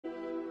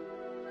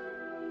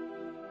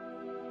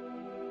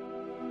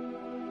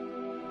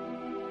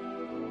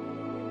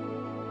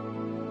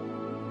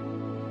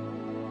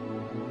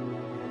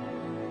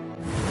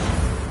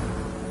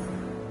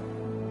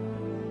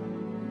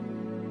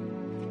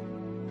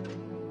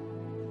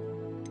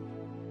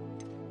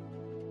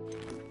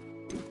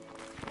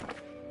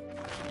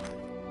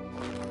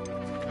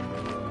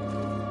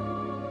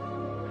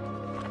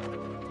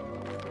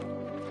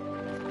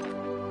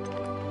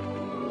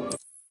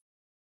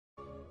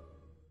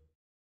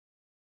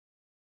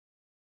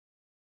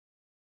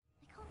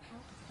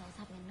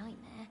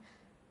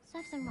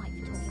Serves him right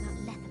for talking about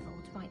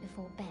Letherfolds right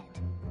before bed.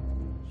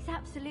 He's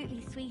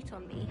absolutely sweet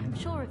on me, I'm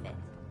sure of it.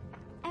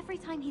 Every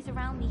time he's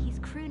around me, he's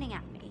crooning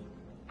at me.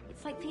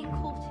 It's like being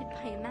courted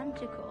by a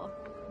manticore.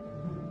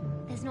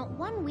 There's not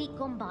 1 week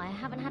gone by I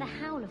haven't had a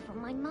howler from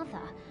my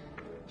mother.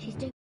 She's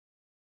doing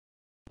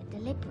it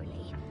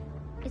deliberately.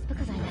 It's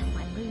because I left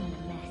my room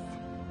a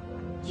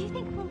mess. Do you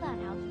think we'll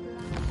learn how to do that?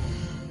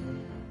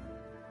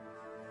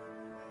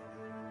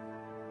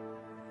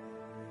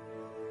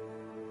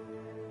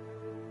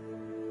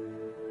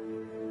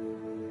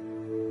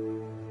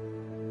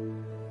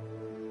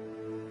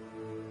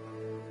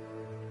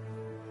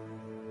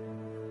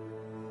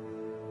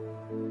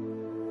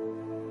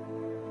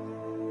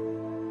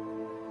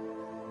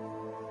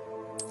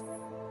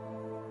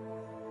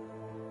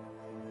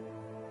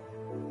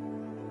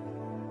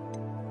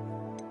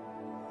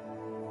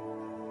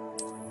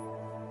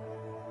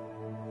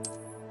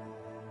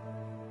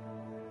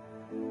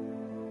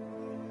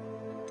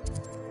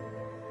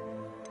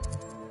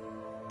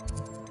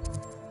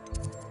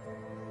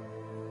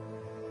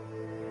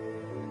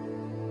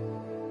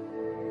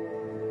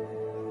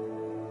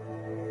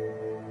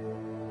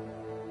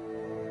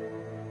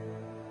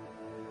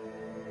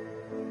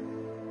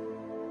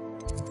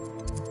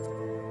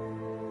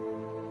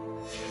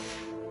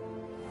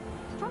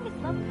 Strongest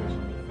love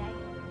potion, they say.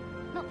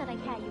 Not that I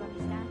care, you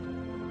understand.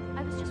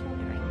 I was just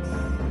wondering.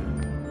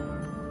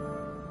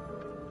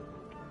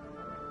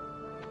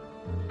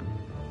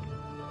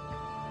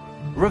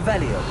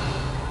 Revelio.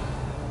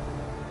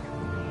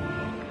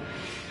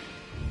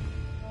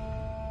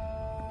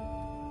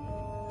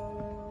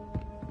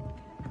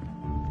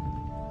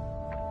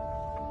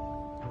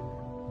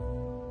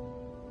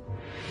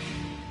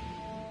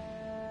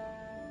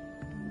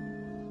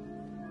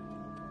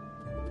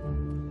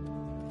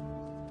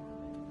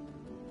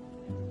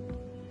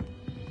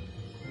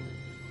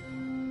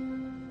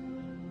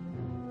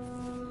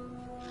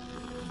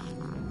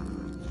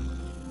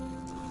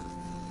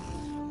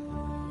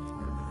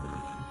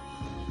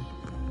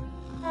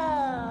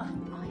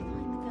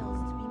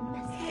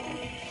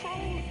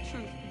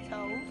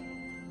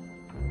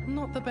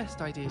 Not the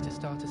best idea to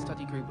start a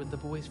study group with the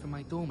boys from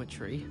my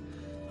dormitory.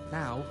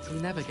 Now, we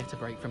never get a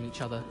break from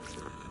each other.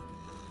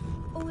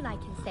 All I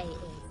can say is,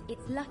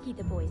 it's lucky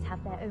the boys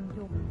have their own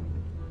dormitory.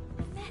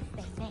 Unless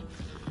they think.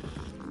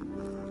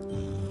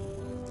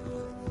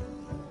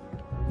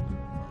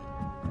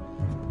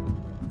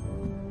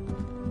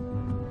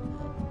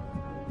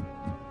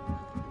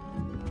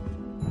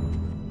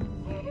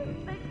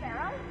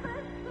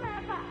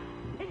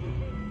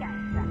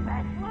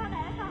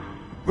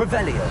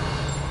 Revelio.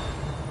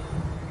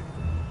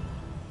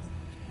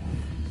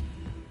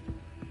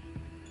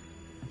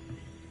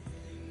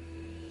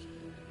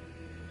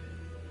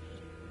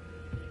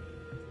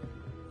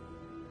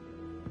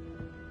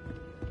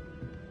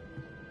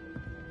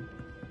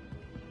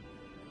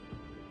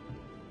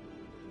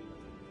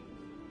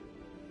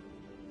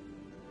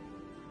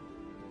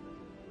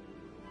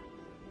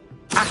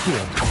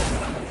 Accio.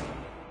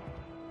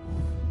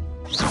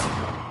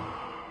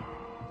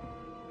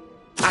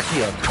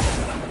 Accio.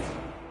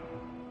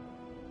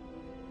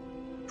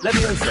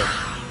 Levioso.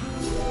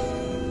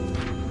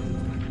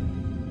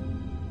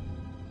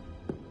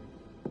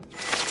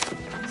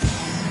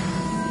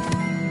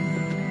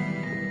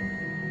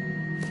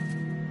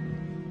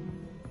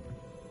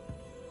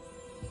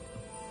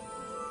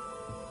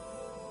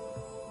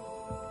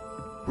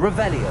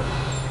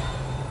 Revelio.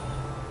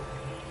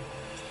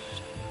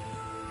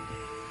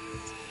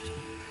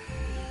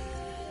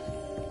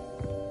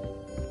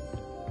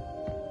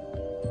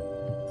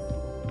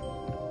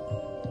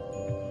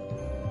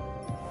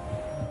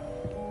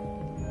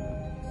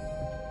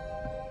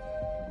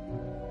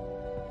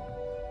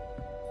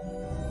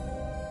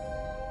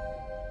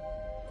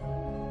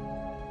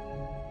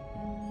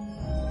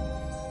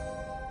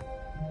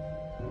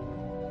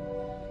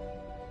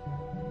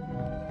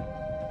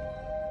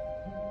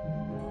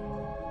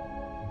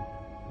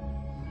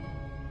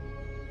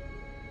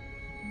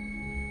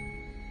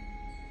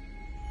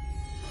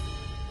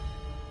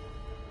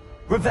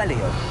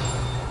 Revelio.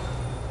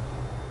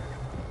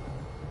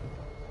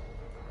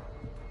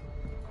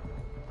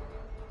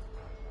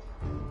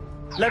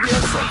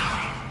 Levioso.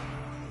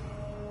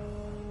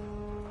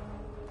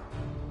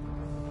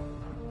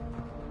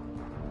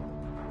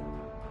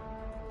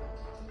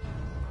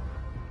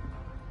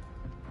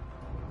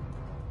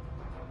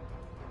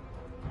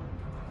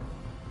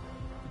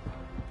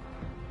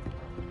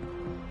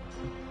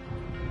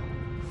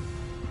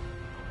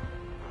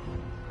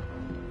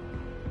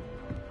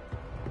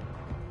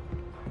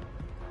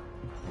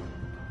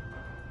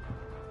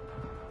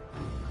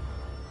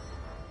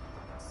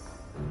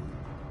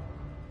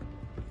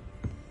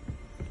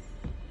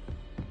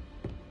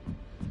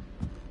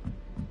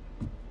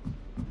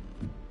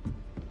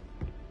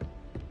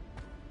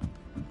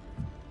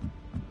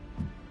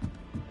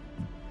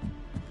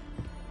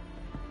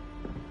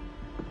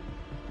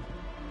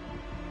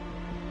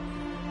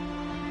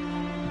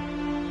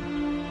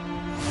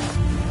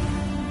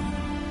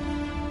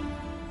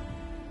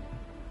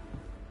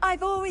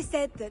 I've always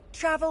said that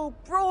travel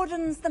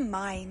broadens the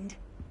mind.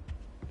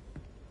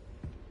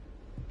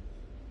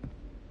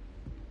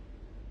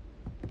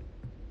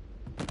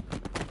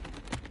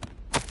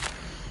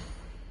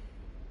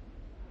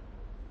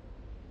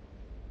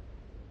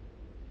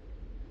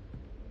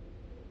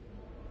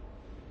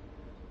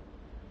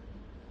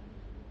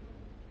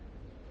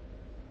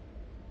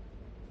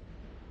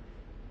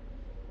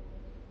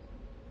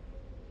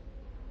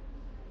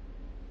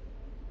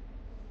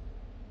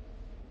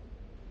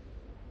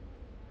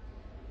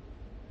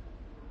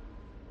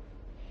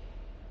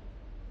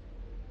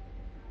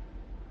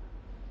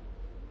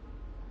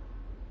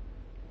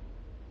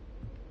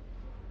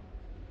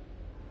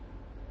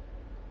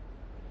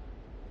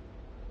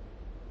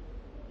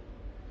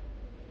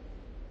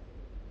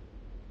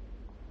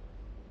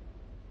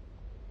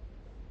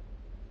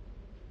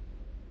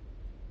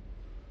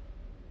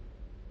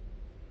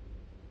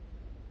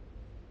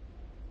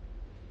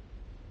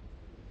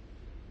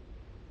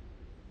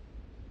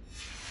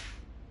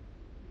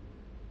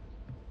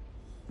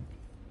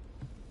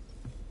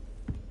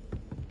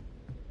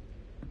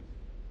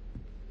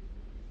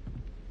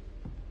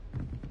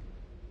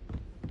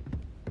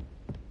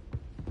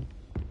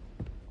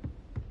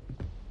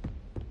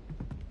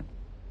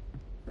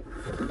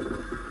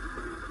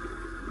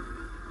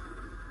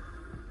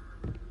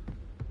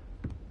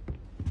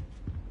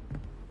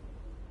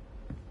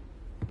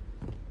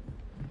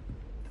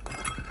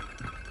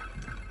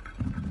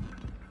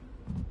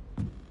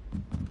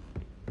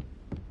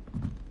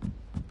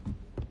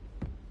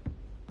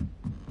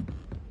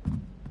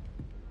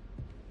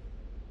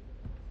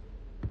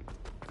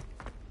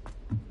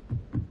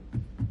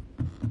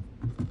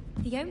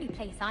 The only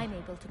place I'm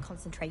able to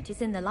concentrate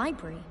is in the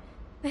library.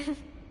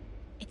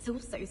 It's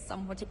also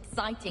somewhat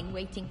exciting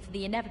waiting for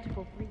the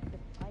inevitable brief of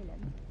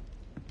silence.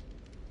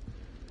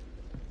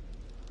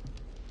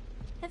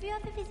 Have you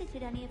ever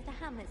visited any of the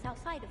hamlets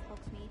outside of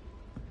Hogsmeade?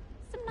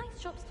 Some nice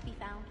shops to be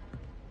found.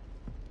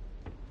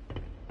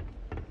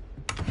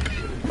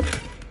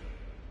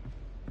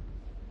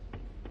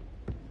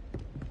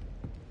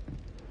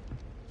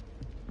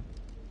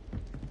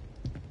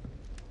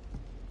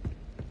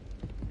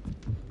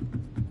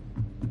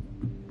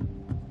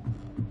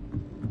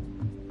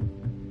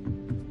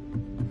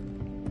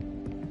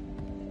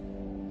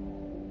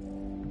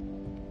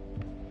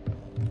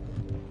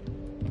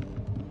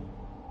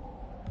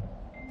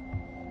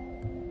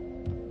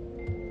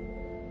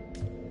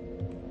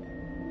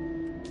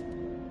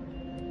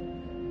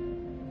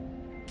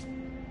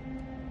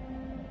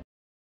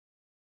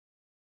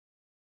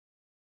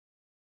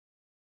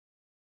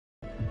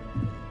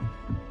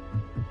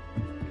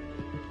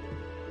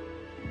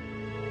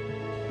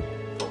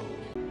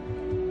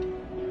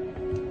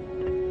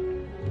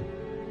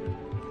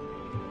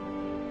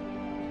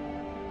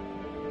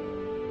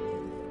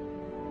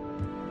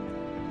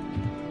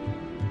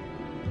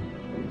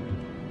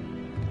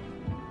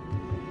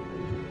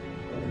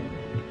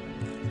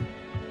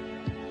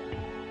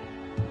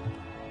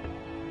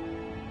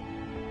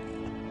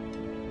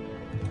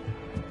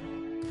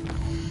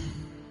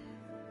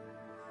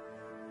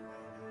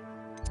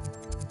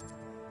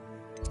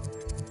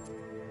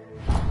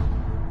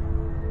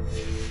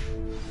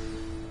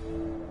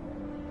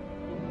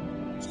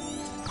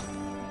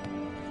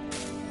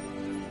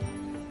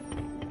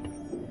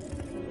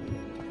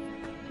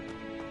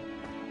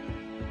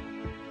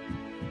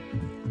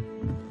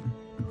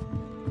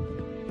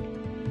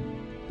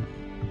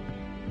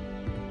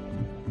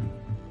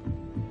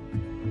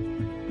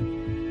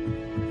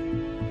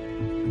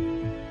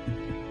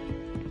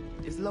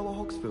 Lower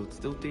Hogsfield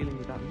still dealing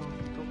with that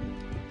master goblin?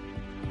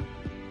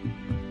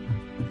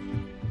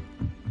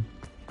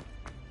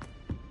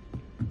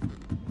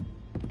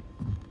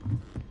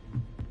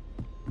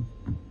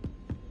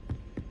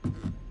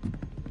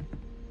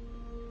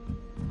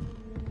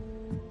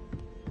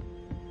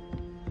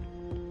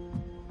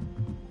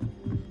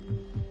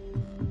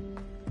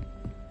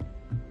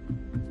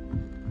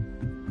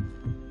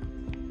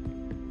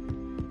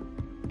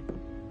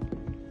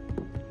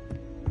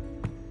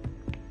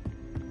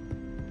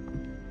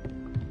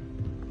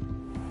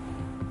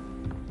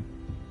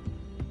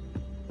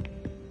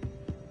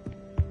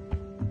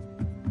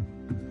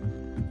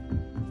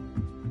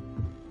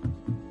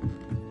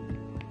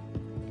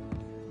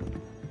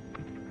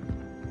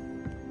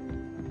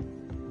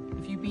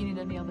 Been in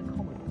any other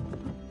comic?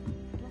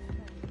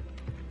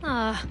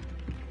 Ah.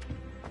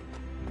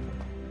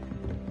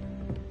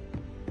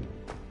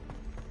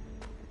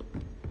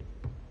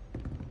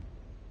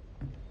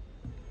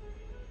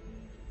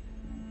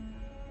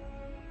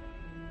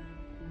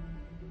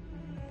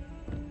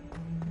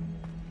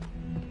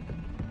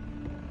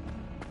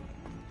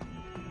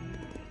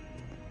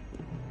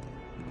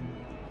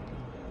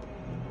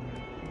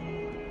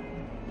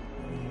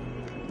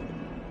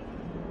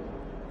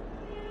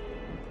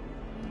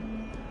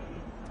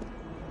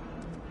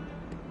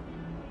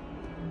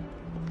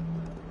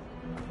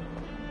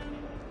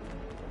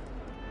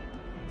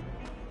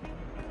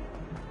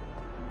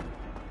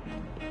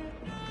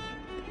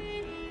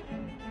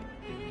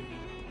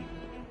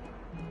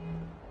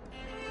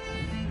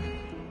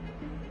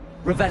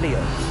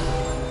 Revelio.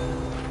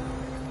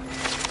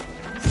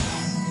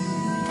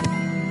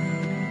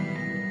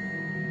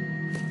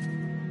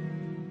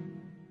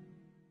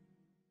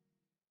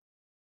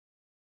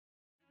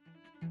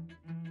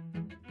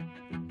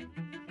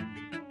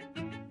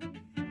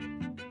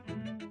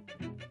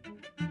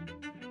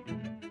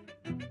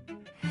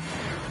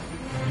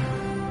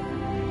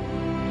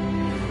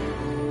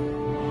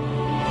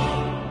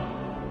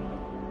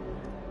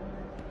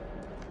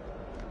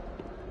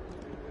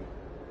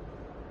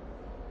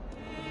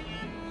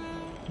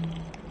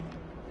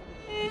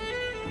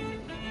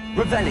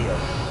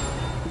 Revelio.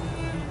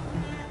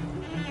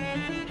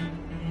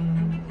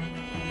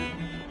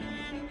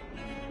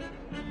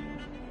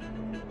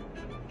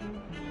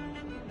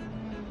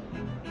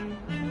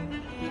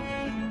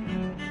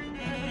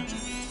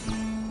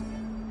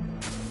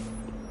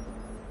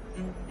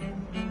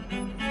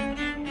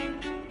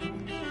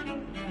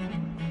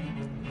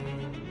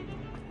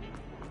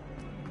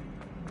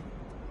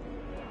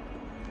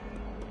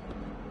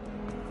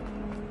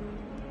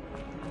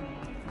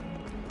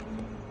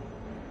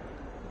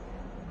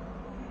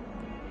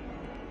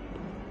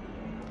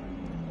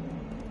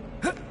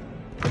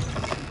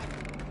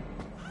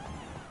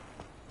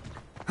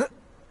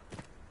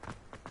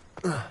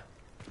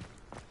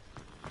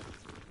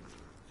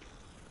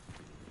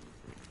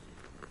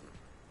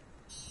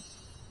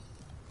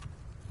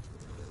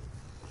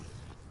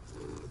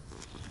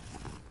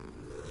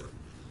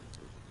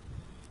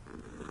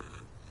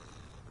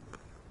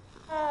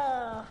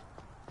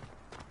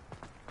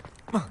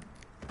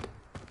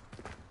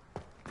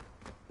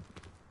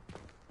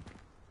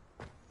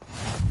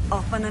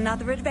 Off on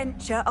another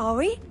adventure, are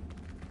we?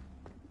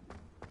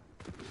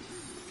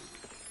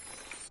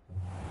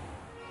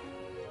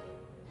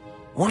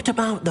 What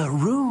about the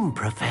room,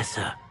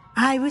 Professor?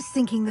 I was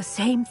thinking the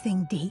same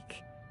thing,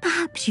 Deke.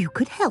 Perhaps you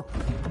could help.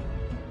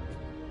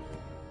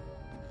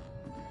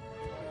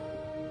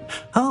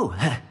 Oh,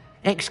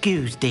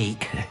 excuse,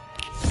 Deke.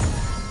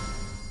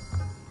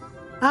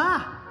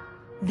 Ah,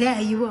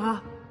 there you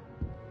are.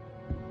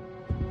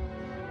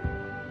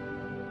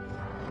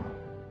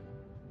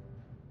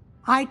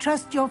 I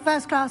trust your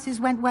first classes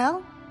went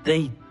well?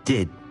 They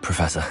did,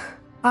 Professor.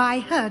 I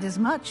heard as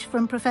much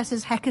from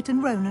Professors Hecat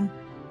and Ronan.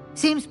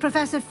 Seems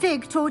Professor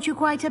Fig taught you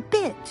quite a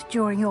bit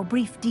during your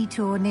brief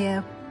detour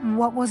near...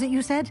 what was it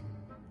you said?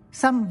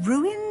 Some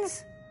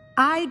ruins?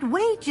 I'd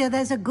wager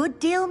there's a good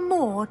deal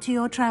more to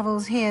your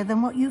travels here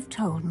than what you've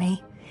told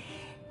me.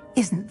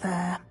 Isn't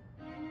there?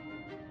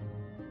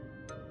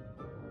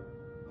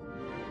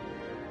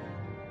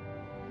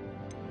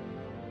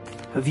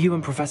 Have you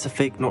and Professor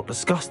Fig not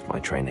discussed my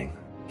training?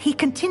 He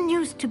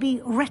continues to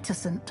be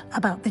reticent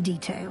about the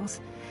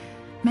details,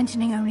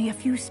 mentioning only a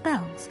few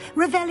spells.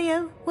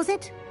 Revelio, was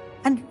it?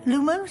 And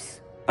Lumos?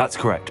 That's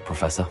correct,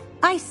 Professor.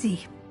 I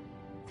see.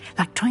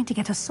 Like trying to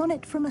get a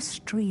sonnet from a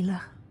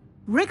streeler.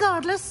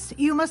 Regardless,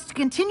 you must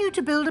continue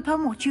to build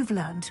upon what you've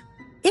learned.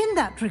 In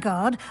that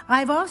regard,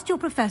 I've asked your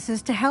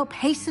professors to help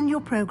hasten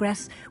your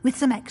progress with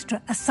some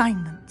extra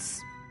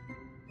assignments.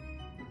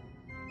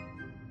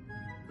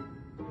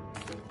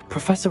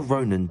 Professor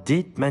Ronan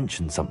did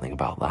mention something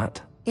about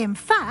that. In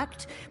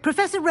fact,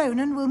 Professor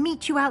Ronan will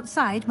meet you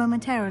outside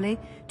momentarily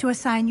to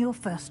assign your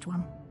first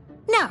one.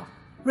 Now,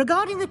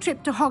 regarding the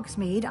trip to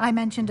Hogsmeade I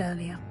mentioned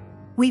earlier,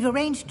 we've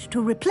arranged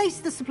to replace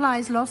the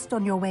supplies lost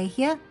on your way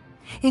here,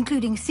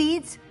 including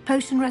seeds,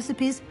 potion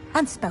recipes,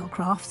 and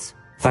spellcrafts.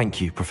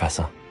 Thank you,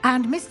 Professor.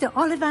 And Mr.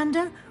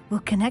 Ollivander will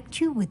connect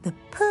you with the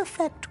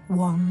perfect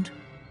wand.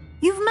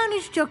 You've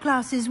managed your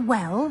classes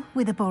well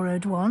with a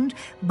borrowed wand,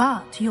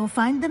 but you'll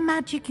find the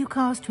magic you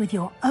cast with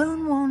your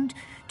own wand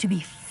to be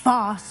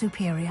far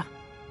superior.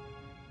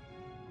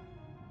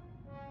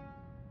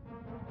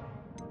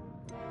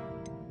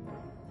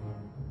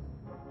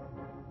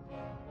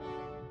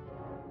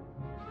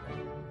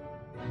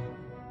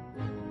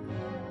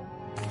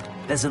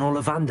 There's an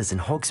Ollivander's in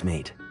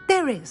Hogsmeade.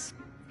 There is.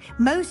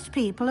 Most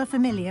people are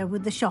familiar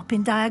with the shop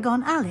in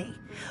Diagon Alley.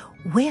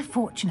 We're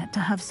fortunate to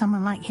have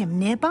someone like him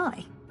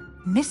nearby.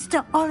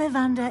 Mr.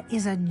 Ollivander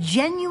is a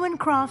genuine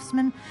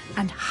craftsman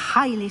and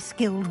highly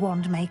skilled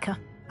wand maker.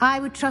 I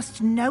would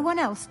trust no one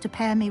else to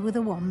pair me with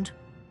a wand.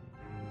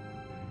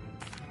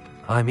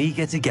 I'm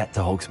eager to get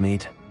to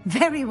Hogsmeade.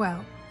 Very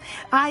well.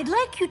 I'd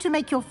like you to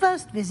make your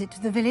first visit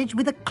to the village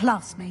with a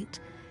classmate.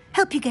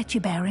 Help you get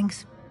your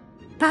bearings.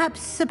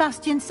 Perhaps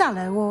Sebastian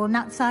Sallow or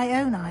Natsai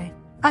Onai.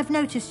 I've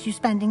noticed you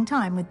spending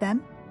time with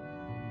them.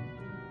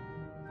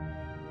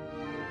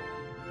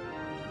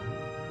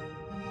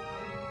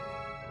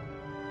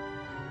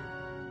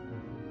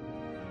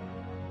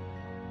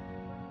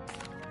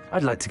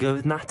 I'd like to go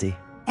with Natty.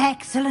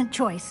 Excellent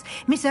choice.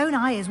 Miss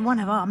Onai is one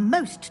of our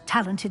most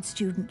talented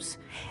students.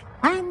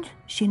 And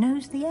she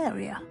knows the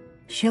area.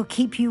 She'll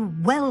keep you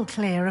well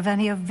clear of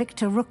any of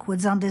Victor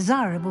Rookwood's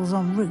undesirables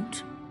en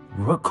route.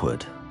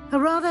 Rookwood? A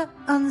rather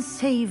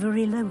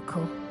unsavoury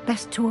local.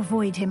 Best to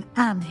avoid him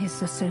and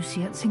his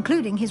associates,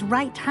 including his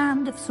right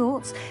hand of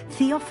sorts,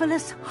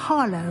 Theophilus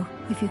Harlow,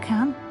 if you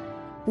can.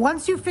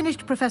 Once you've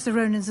finished Professor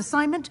Ronan's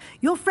assignment,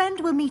 your friend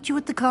will meet you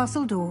at the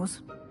castle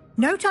doors.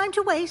 No time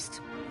to waste.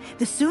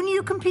 The sooner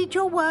you complete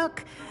your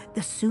work,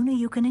 the sooner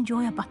you can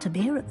enjoy a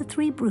butterbeer at the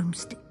Three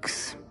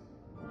Broomsticks.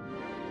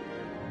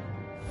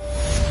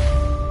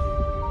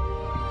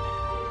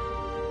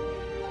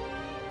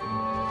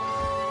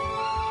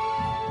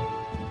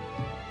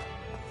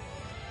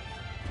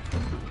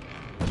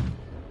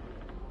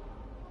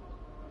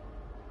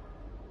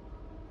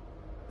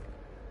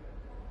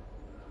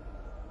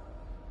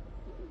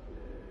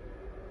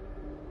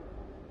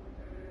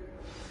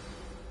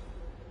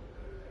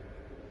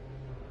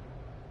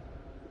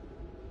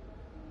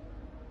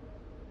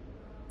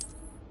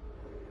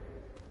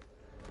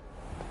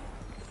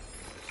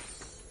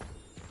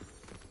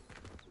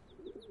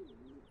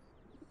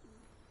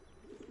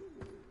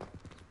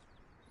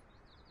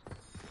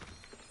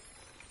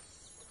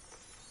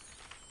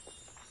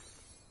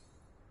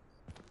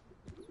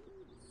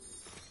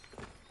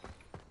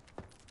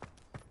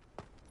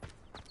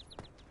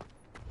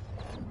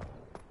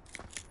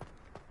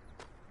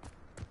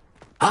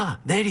 Ah,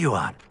 there you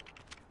are.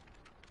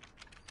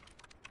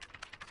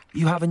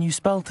 You have a new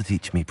spell to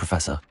teach me,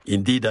 Professor.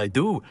 Indeed I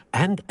do,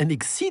 and an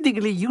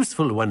exceedingly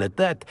useful one at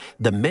that.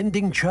 The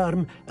mending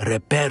charm,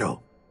 Reparo.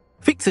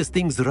 Fixes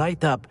things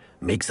right up,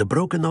 makes a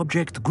broken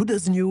object good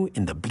as new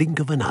in the blink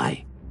of an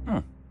eye.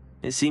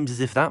 It seems as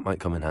if that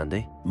might come in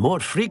handy. More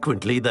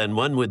frequently than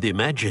one would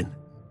imagine.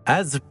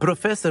 As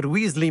Professor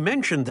Weasley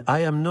mentioned,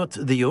 I am not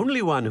the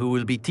only one who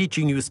will be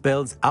teaching you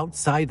spells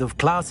outside of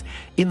class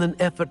in an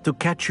effort to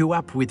catch you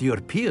up with your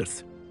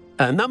peers.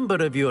 A number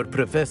of your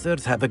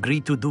professors have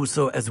agreed to do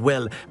so as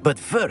well, but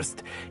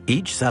first,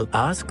 each shall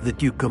ask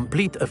that you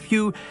complete a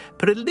few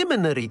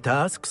preliminary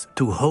tasks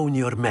to hone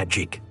your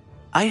magic.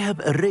 I have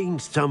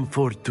arranged some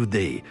for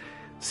today.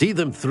 See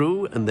them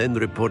through and then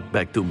report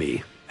back to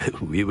me.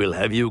 We will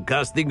have you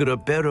casting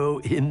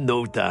Reparo in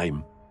no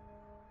time.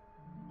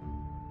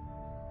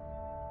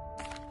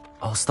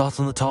 I'll start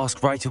on the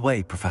task right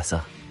away,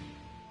 Professor.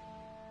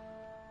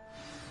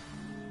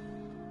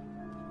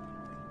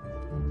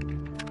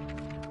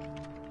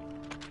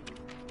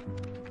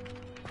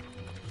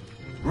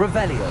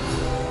 Revelio.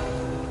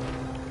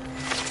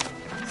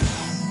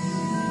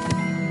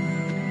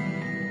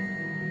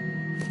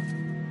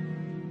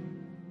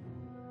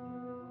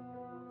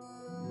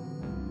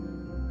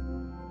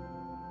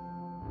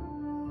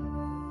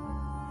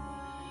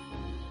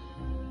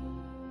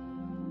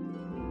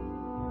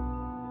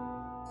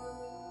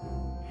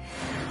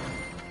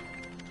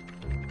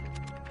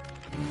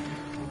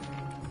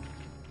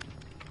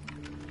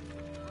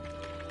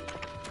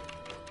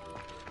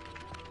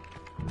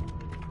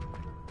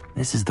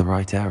 This is the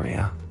right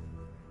area.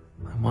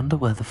 I wonder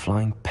where the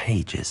flying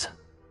page is.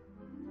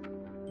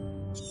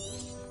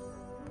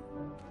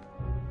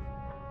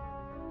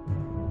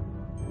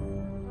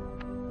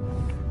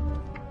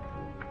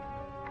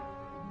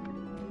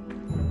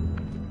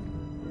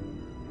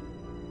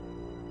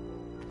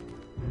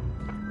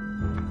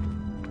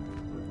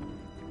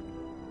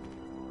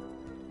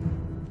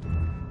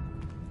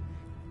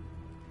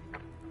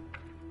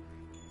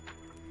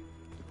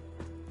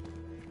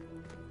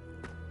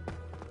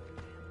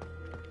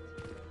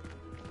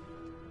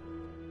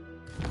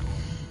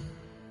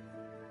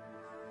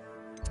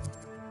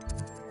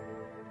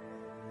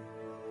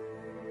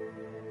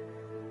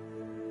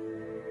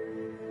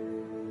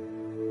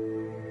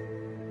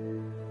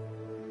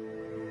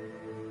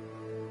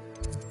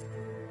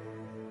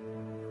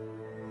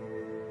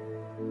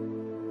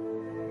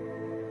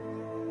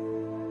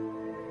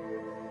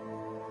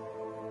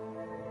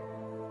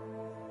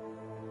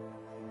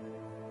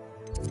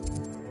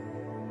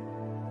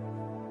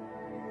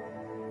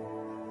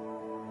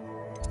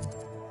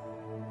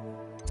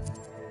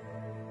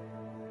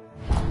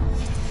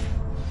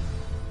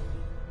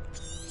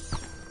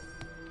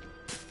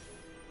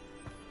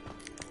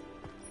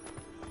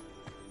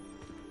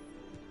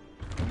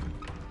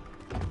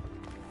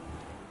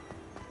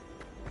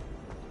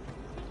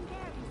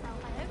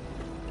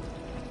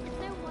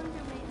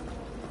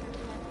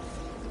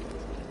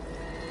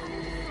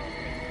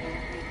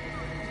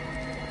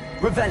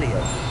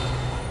 Revelio.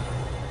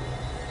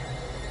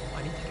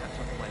 I need to catch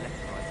up on my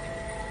letter writing.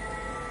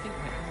 I think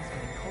my hand's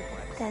getting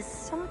cobwebs. There's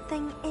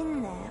something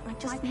in there. I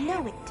just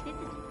know it.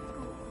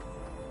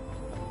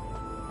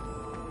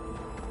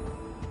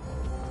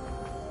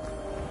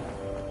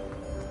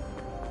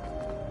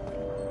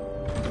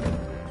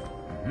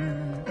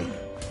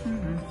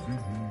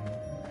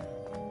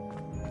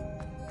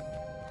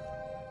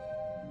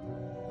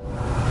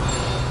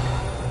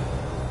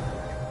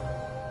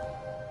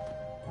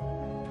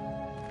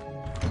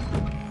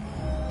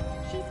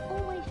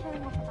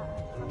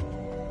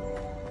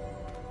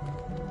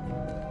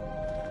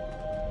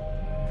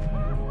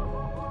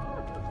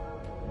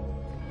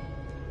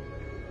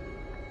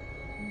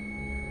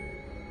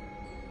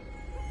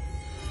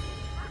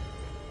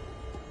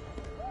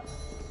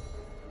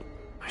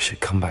 I should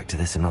come back to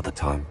this another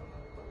time.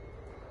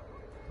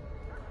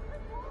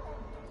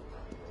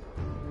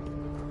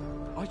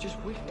 I just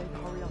wish they'd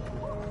hurry up.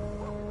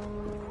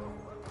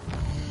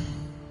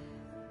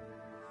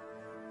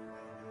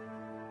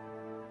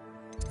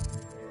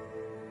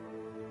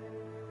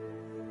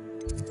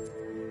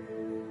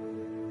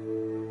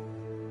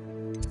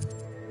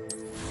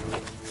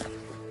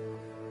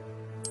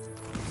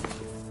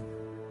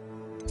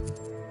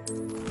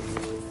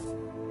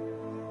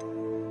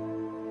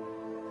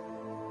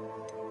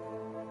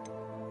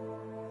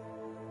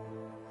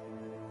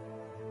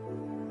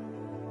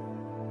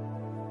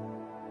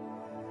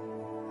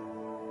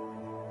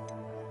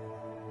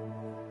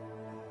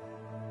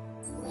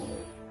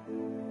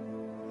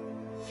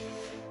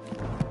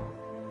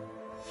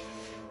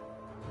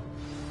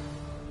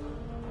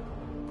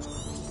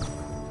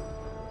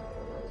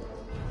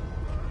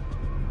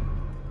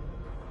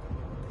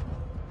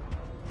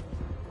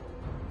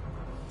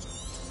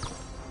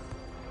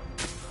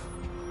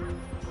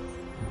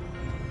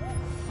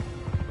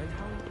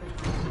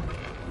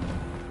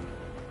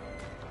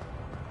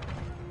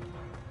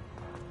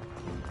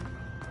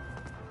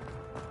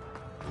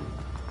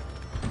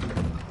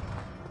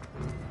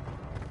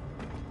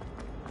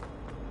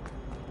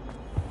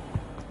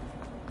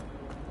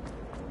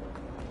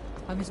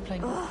 I miss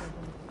playing.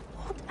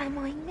 What am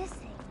I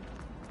missing?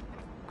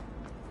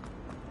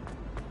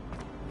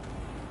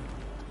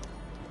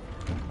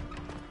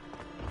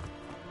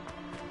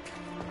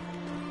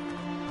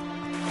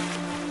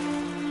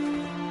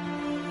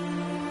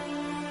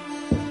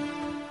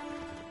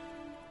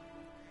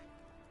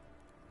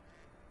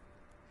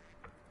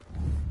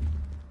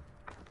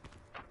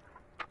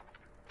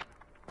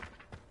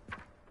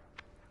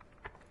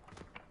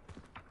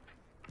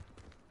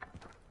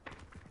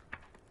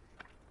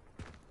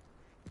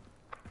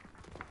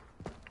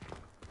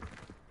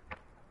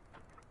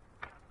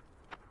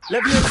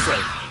 Leviosa!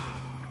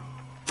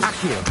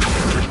 Accio!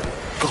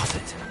 Got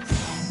it.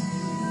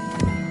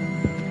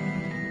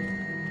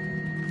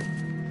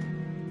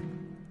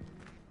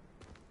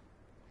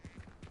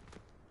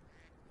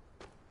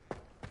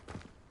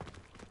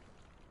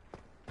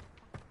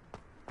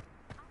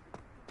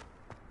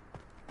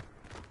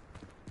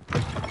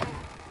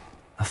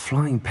 A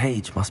flying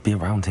page must be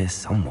around here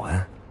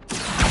somewhere.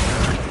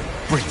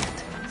 Brilliant.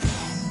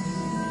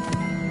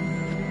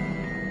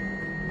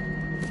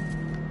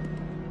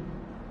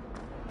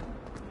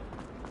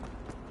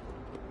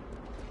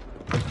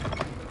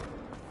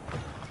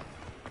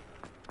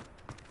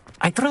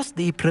 I trust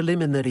the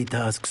preliminary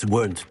tasks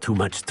weren't too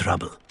much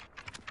trouble.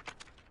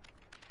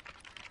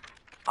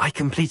 I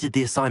completed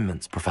the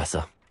assignments,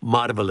 Professor.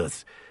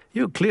 Marvelous.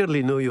 You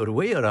clearly know your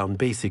way around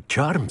basic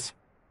charms.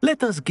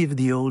 Let us give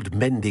the old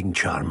mending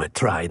charm a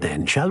try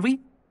then, shall we?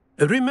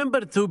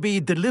 Remember to be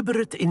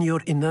deliberate in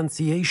your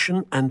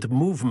enunciation and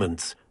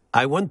movements.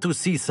 I want to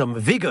see some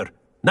vigor.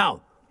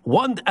 Now,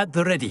 wand at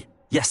the ready.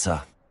 Yes,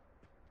 sir.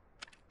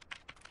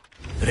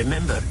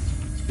 Remember,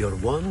 your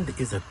wand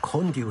is a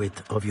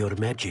conduit of your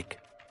magic.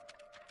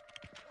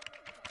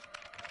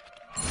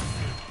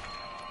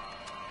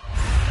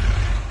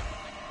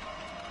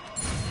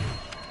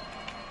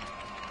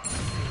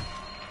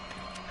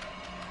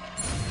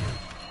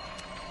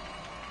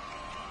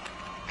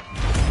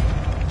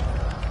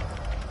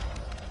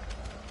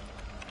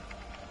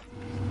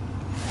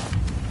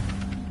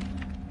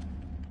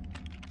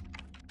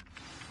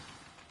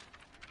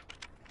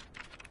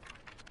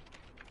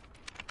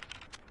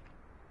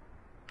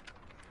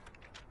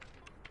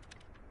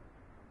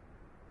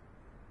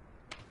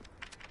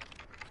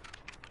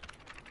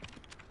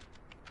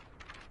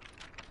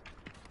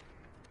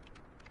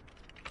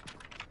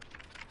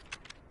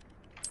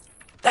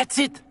 That's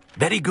it!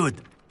 Very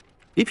good.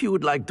 If you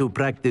would like to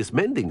practice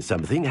mending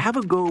something, have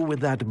a go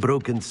with that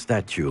broken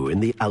statue in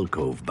the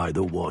alcove by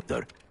the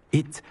water.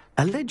 It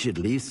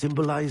allegedly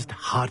symbolized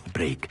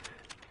heartbreak.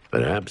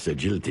 Perhaps a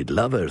jilted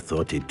lover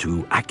thought it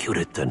too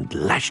accurate and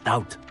lashed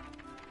out.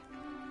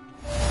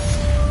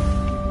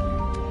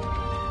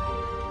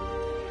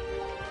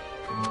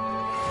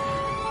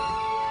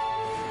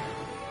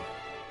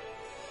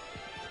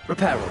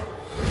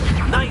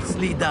 Reparo.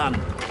 Nicely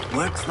done.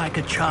 Works like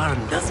a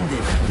charm, doesn't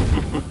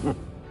it?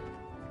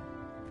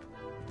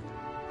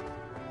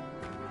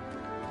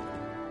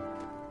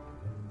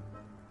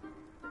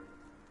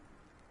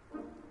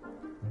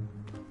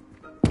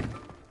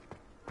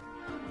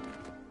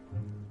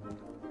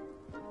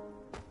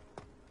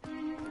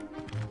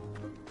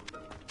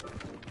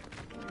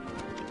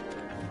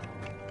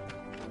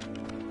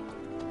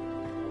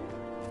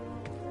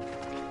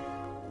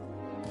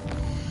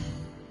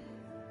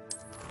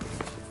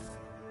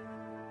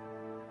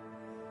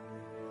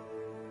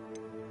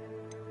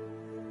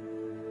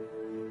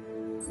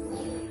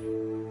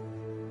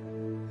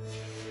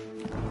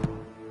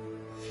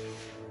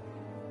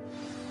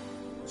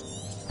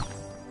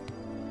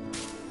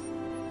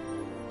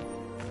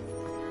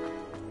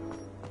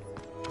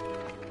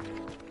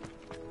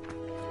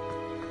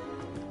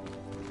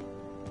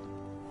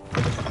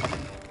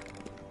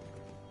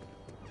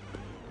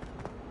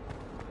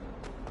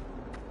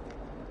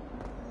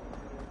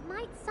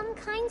 Might some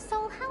kind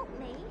soul help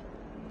me?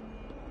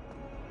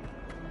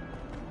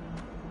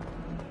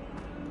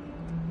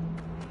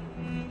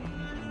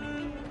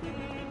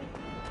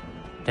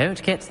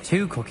 Don't get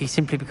too cocky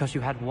simply because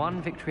you had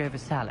one victory over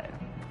Sallow.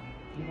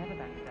 You never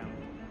back down.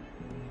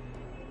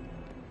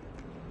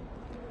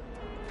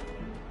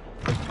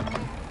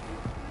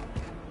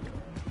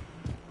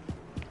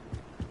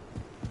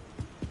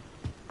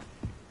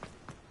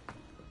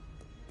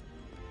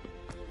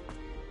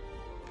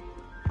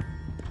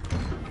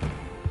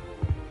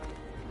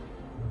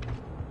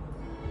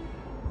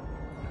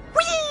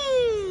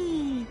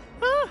 Whee!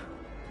 Ah!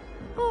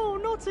 Oh,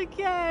 not Not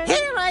again!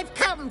 Here I've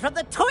come from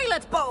the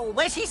toilet bowl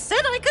where she said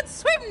I could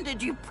swim,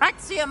 did you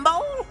praxia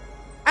mole?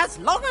 As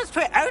long as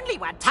 'twere only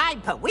one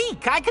time per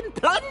week, I can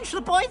plunge the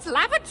boy's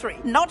lavatory,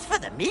 not for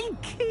the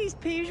meek. These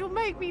peas will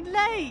make me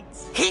late.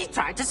 He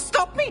tried to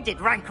stop me,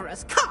 did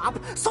rancorous carp,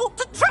 sought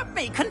to trap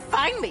me,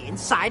 confine me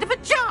inside of a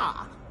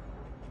jar.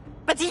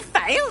 But he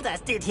failed,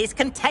 as did his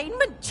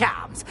containment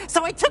charms,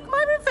 so I took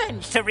my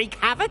revenge to wreak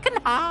havoc and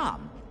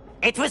harm.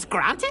 It was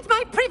granted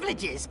my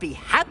privileges be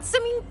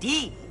handsome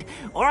indeed,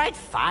 or I'd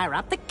fire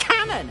up the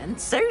cannon, and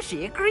so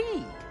she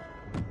agreed.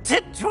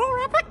 To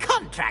draw up a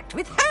contract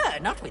with her,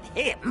 not with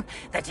him,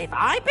 that if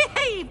I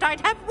behaved,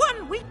 I'd have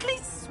one weekly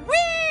swim!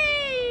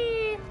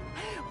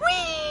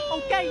 Whee!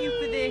 I'll get you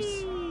for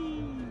this.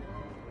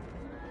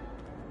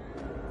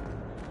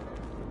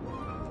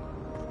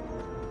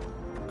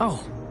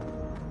 Oh.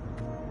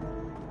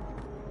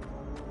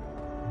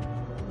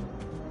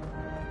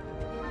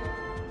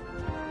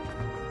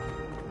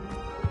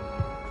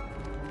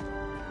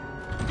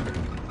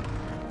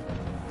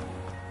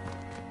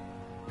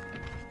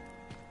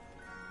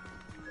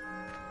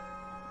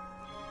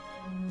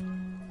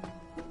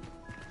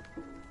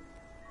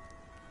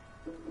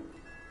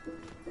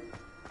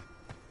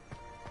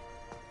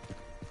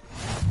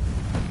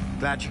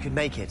 Glad you could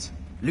make it.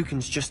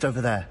 Lucan's just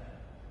over there.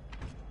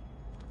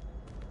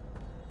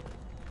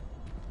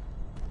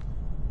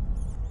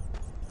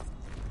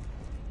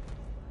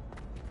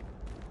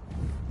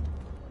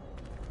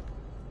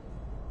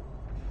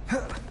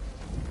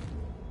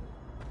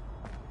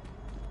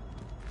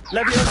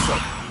 Levioso!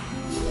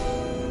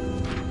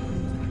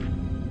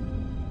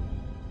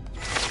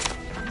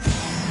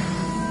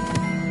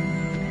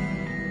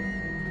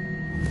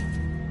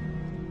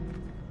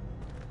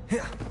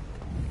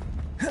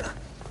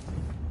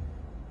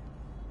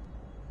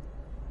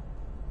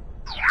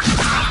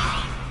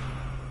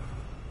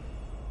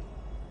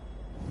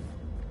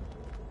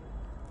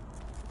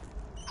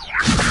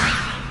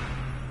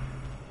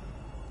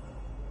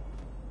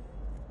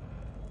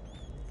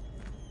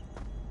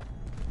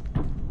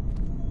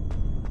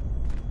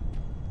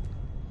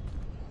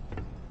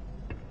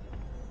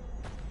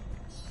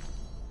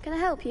 Can I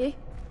help you?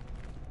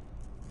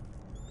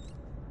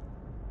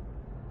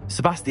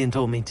 Sebastian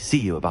told me to see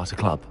you about a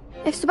club.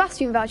 If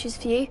Sebastian vouches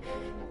for you,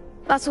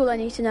 that's all I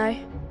need to know.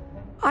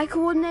 I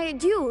coordinate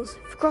duels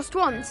for crossed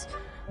wands.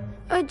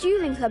 A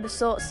dueling club of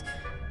sorts.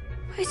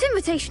 It's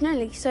invitation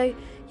only, so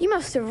you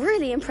must have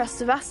really impressed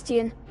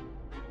Sebastian.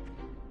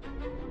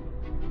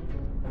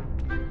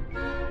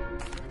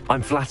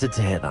 I'm flattered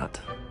to hear that.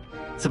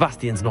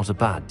 Sebastian's not a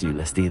bad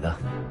duelist either.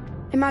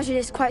 Imagine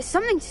it's quite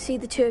something to see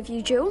the two of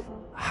you duel.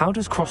 How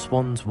does cross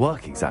wands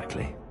work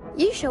exactly?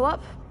 You show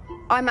up,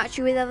 I match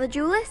you with other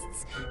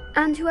duelists,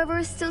 and whoever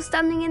is still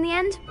standing in the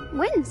end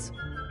wins.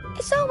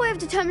 It's our way of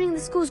determining the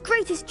school's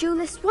greatest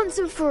duelist once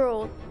and for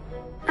all.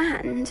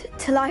 And,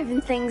 to liven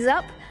things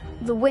up,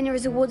 the winner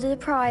is awarded a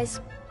prize.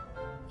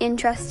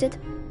 Interested?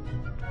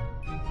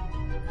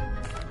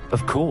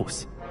 Of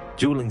course.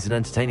 Dueling's an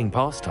entertaining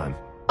pastime.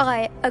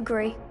 I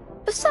agree.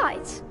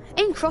 Besides,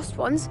 in crossed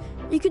ones,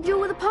 you could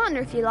duel with a partner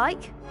if you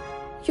like.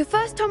 Your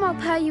first time I'll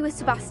pair you with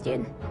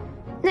Sebastian.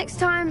 Next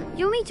time,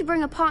 you'll need to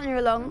bring a partner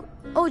along,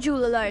 or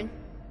duel alone.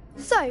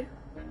 So,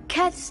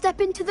 care to step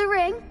into the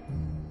ring?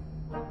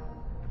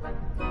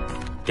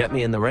 Get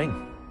me in the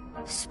ring.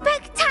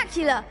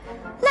 Spectacular!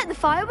 Let the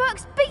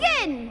fireworks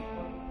begin!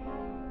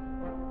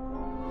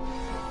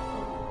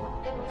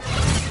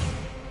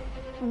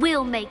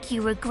 We'll make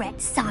you regret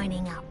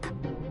signing up.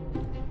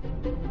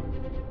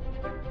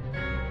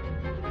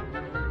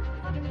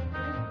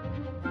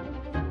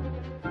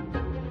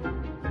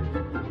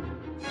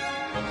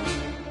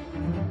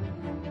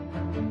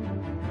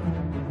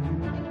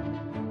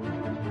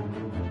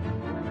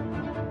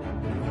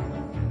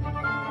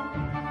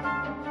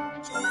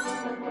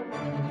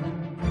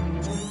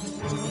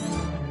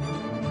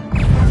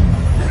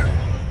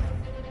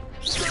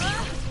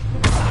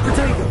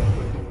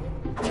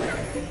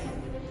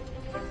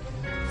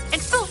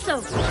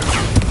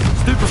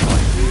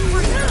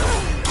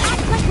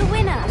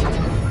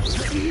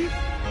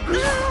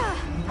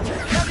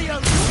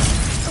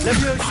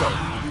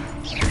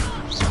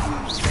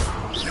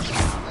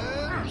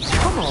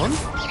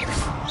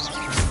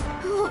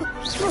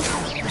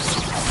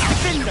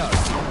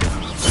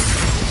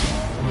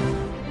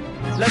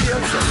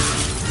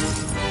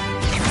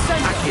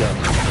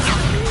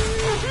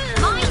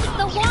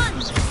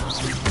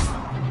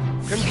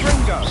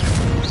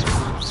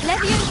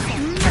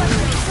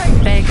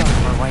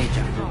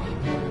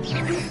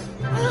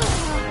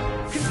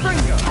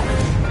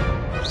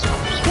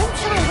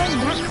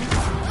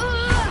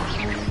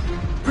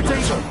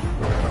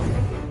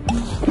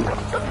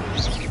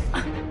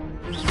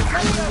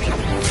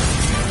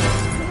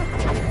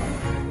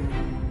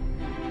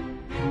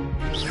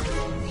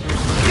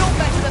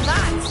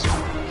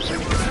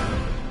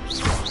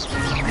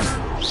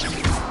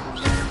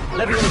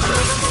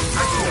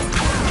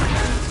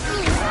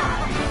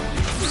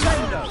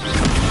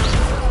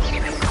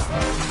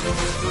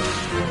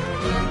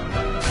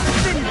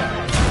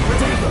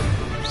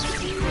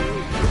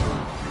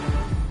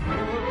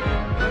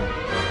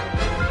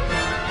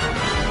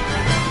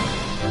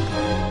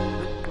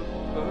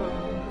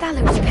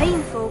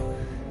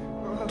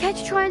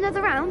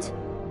 around?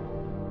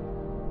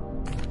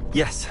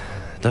 Yes,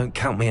 don't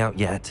count me out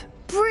yet.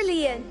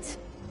 Brilliant!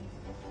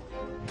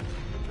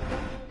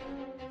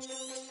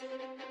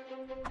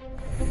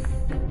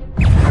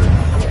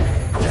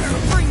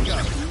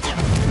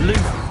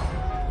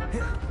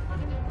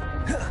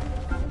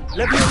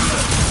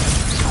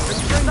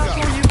 That's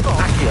all you've got.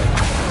 Accio.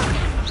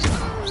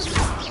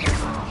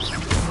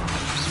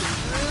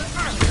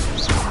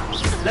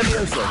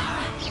 Levioso.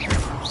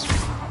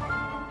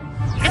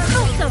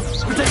 Expulso!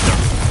 Protector.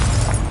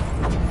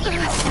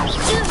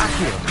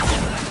 Accio.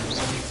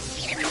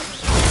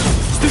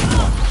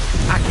 Stupa.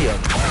 Accio.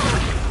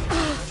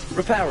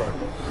 Reparo.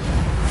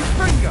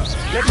 Springo.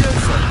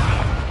 Levioso.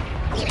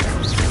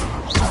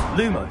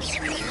 Lumos.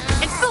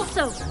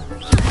 Expulso!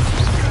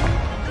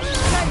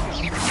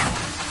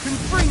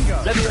 Confringo.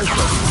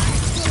 Levioso.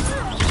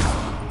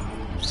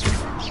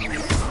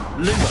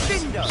 Lumos.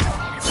 Dindo.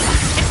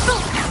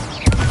 Expulso!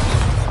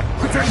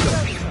 Protector.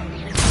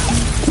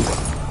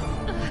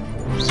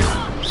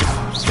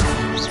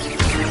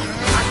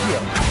 Accio.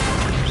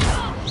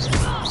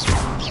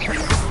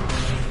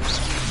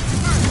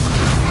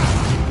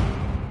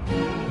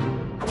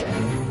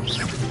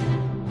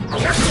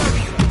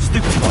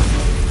 Stupefy.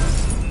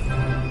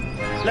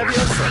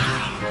 Levioso.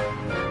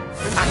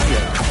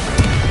 Accio.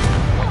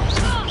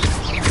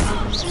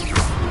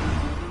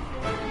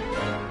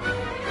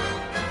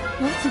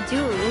 What to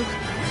do?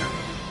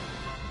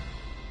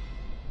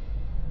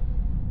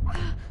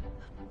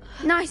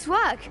 Nice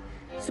work.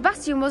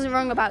 Sebastian wasn't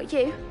wrong about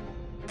you.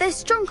 There's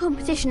strong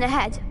competition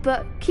ahead,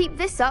 but keep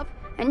this up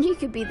and you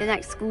could be the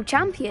next school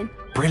champion.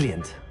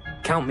 Brilliant.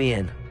 Count me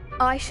in.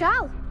 I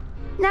shall.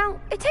 Now,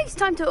 it takes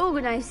time to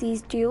organise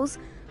these duels,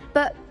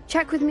 but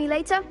check with me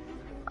later.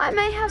 I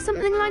may have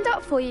something lined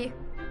up for you.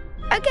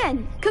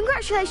 Again,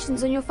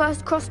 congratulations on your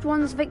first Crossed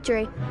Wands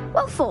victory.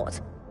 Well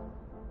fought.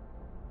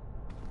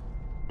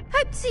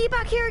 Hope to see you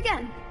back here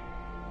again.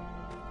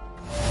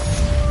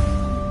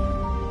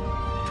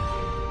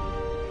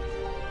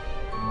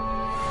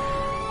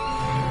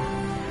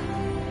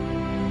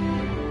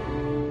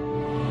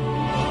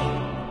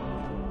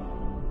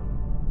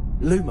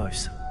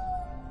 Lumos.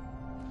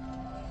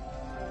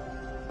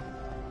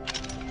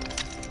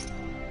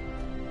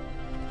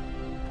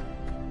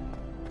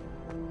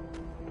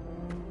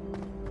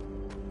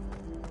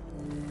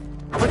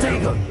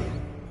 Protego.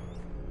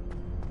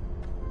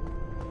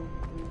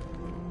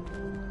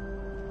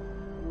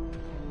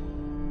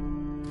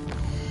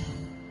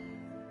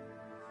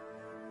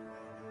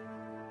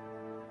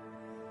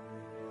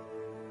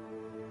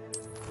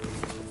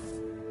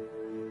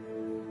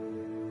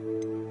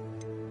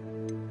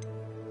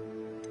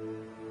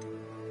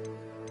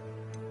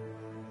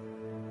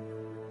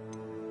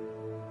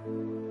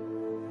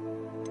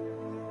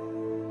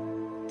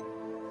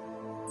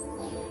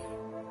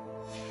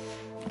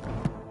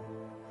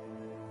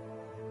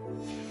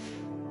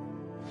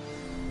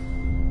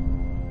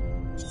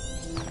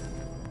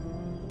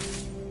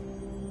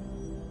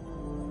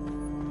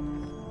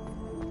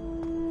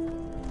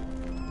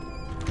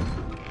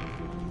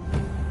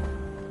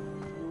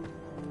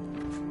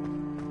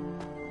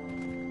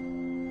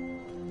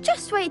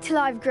 Just wait till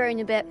I've grown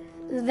a bit,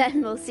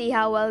 then we'll see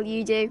how well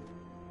you do.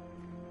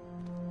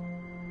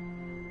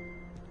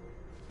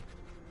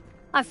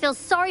 I feel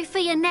sorry for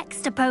your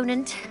next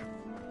opponent.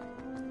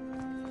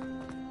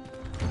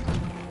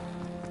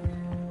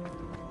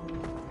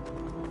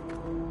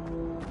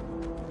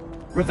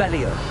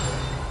 Revelio.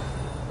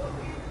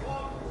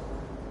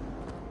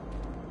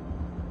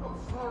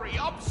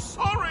 I'm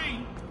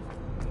sorry!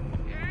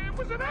 It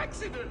was an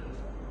accident!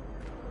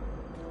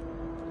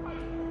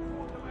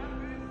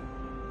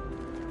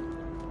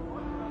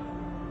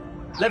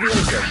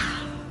 Levioso.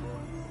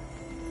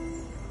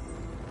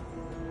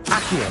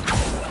 Accio.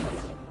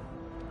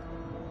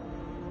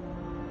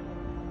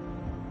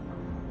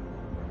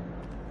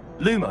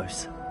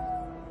 Lumos.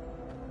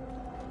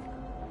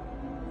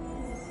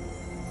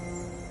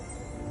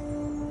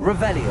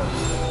 Revelio.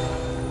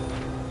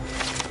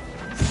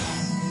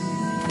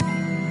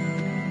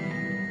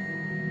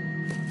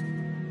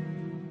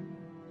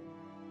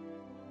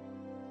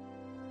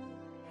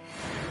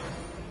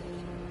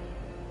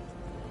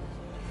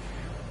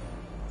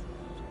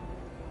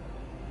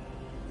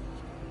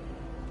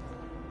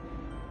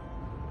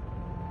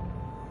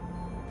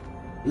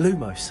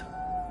 Lumos.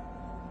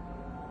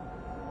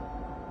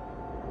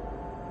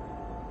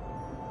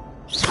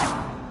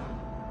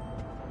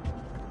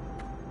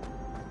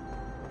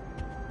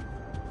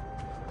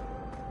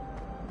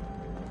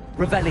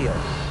 Revelio.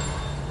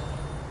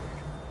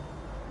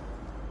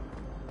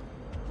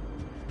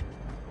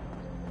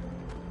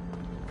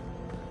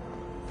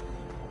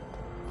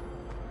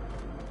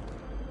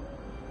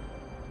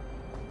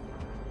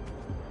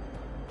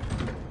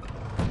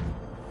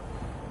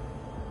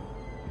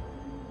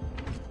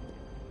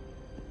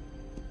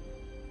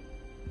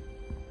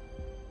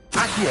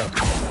 Accio.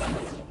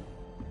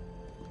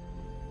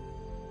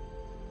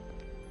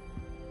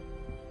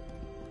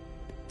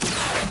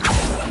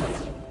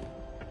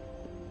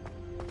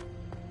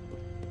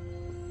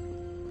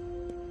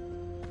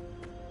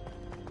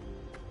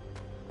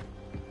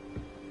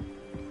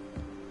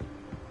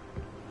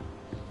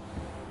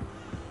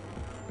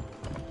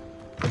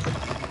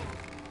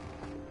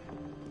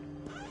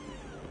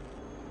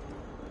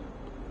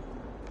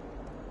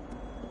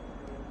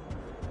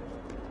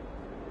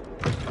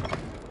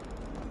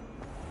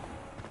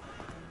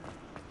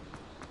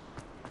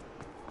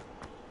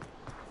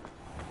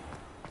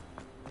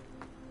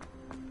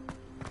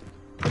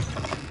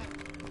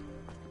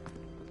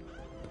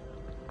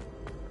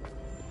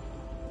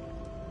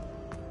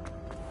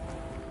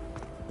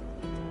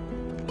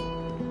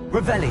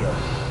 Revelio.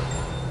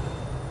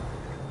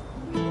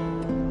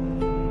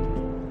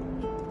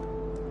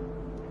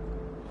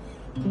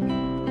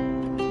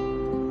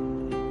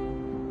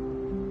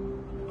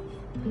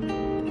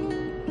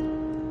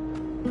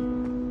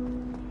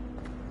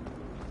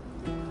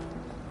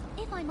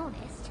 If I'm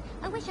honest,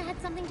 I wish I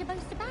had something to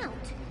boast about.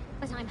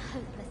 But I'm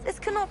hopeless. This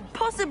cannot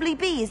possibly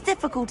be as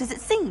difficult as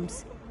it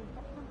seems.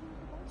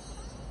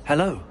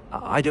 Hello.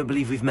 I don't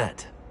believe we've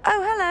met.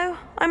 Oh, hello.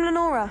 I'm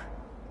Lenora.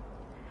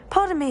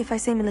 Pardon me if I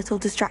seem a little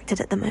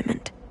distracted at the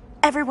moment.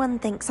 Everyone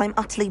thinks I'm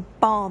utterly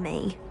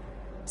balmy.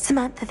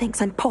 Samantha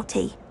thinks I'm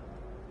potty.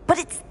 But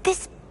it's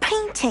this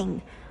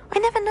painting. I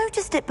never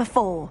noticed it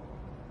before.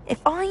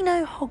 If I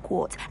know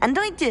Hogwarts, and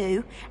I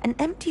do, an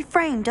empty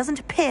frame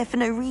doesn't appear for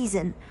no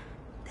reason.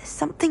 There's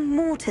something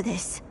more to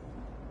this.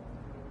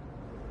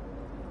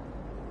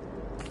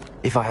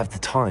 If I have the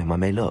time, I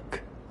may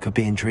look. Could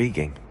be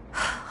intriguing.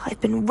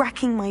 I've been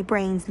racking my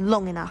brains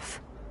long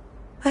enough.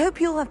 I hope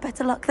you'll have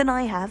better luck than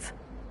I have.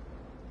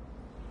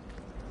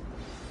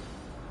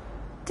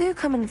 Do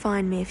come and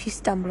find me if you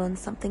stumble on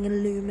something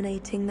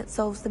illuminating that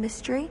solves the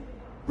mystery.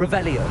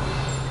 Revelio.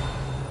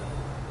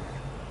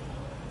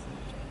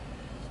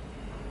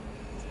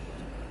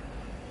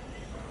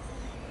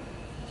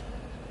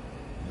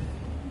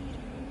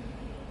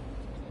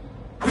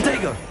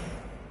 Protego.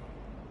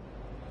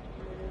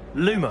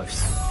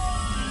 Lumos.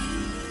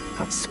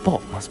 That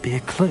spot must be a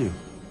clue.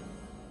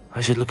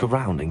 I should look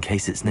around in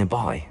case it's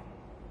nearby.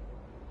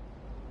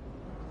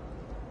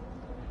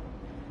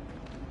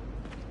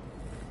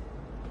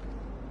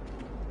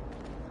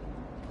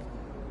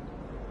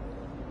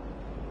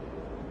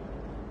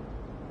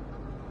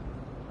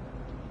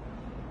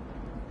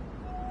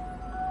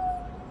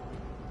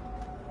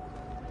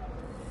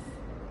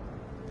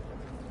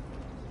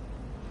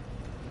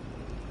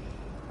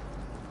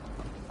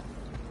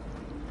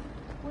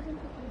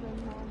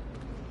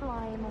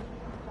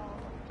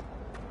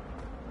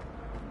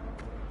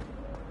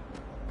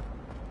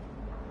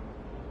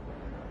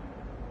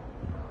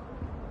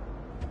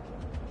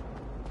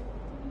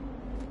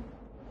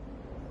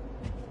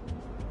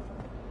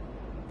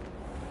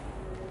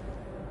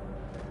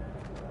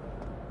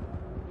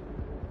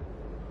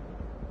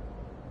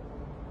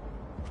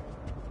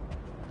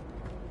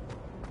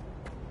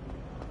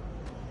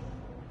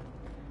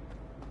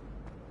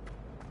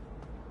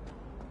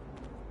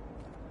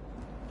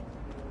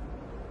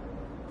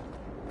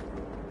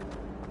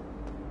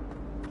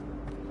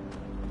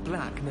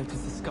 Black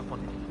noticed the scuff on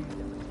it.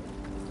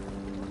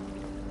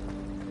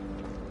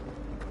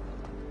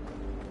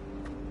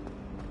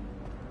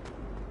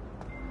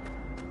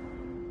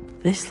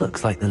 This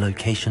looks like the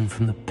location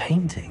from the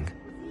painting.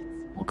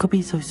 What could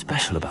be so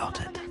special about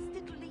it?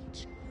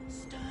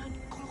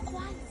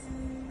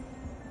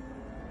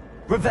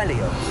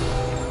 Revelio.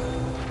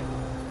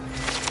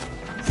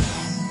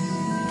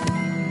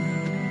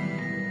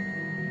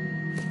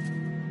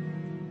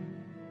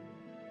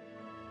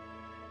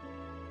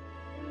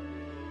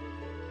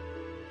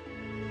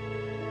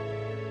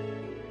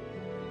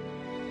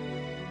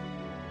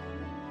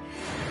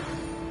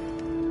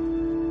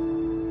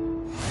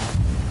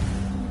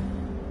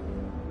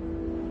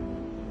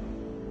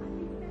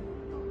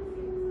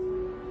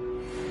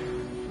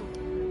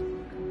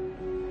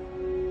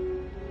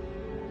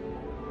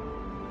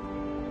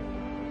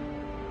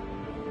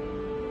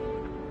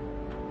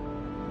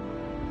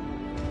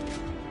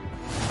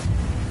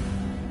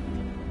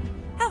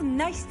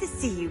 Nice to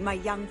see you, my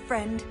young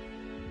friend.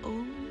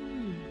 Oh,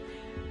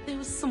 there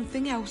was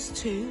something else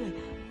too.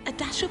 A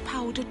dash of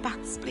powdered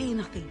bat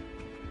spleen, I think.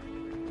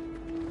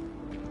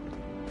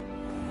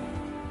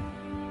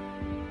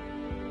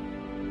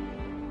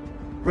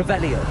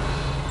 Revelio.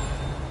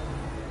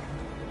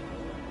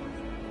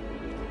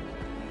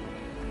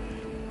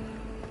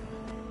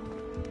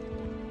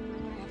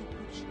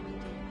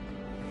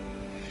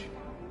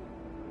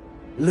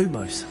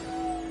 Lumos.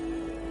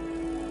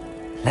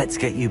 Let's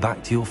get you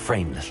back to your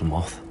frame, little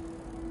moth.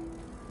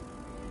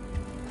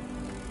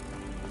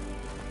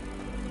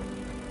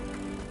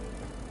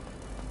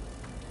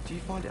 Do you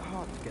find it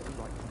hard to get the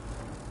right one?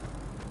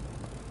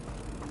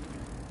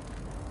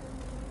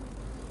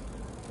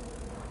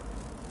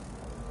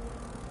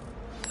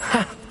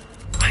 Ha!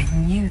 I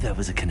knew there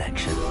was a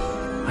connection.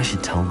 I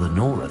should tell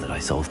Lenora that I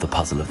solved the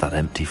puzzle of that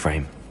empty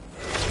frame.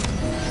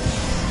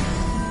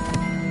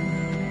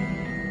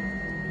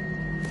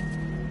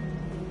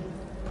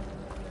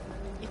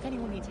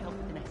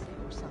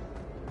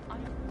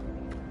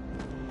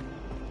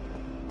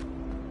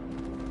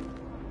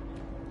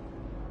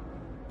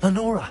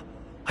 Lenora,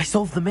 I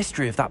solved the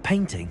mystery of that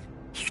painting.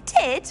 You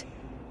did?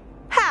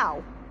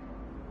 How?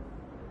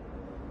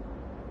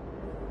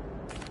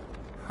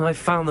 I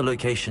found the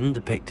location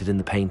depicted in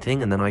the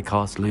painting, and then I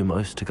cast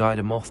Lumos to guide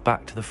a moth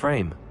back to the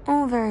frame.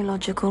 All very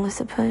logical, I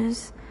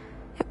suppose.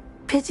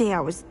 Pity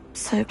I was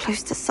so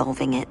close to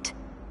solving it.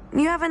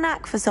 You have a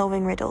knack for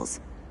solving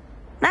riddles.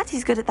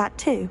 Natty's good at that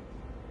too.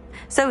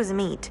 So is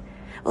Amit,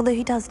 although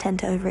he does tend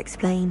to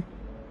over-explain.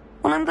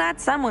 Well, I'm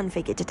glad someone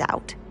figured it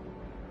out.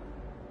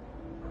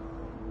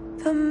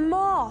 The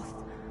moth!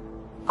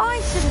 I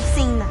should have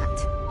seen that.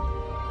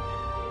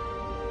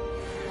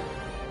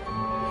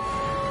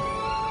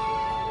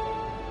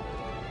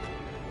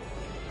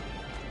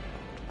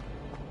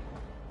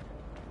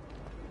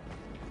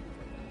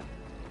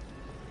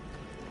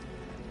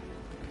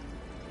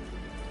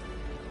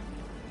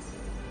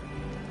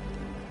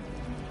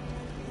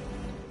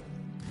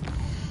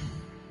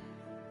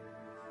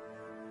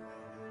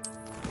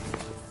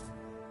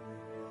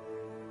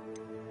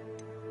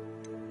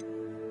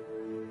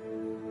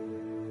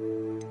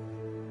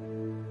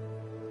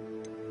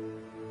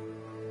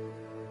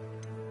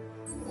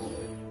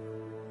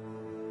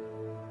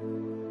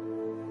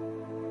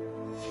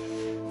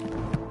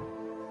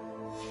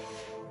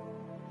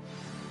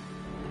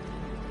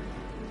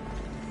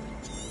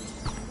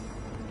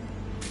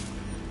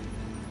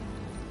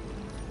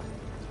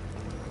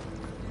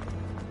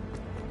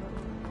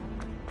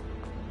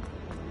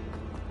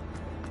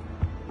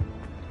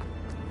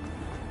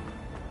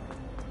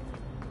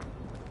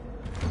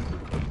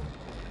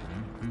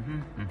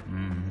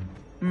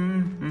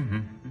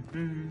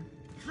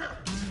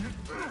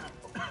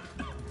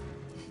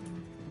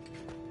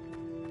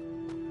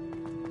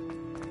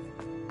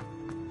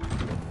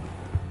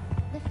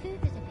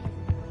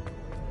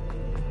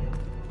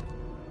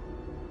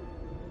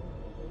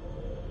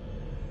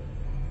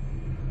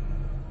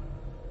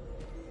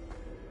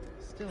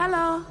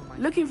 Hello,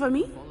 looking for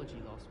me?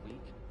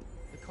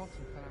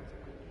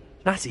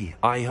 Natty,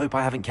 I hope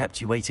I haven't kept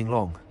you waiting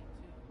long.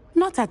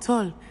 Not at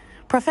all.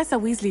 Professor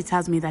Weasley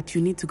tells me that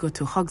you need to go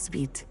to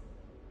Hogsmeade.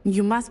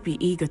 You must be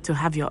eager to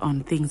have your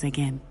own things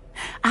again.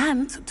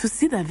 And to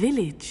see the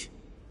village.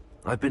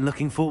 I've been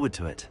looking forward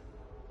to it.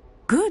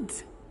 Good.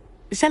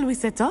 Shall we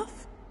set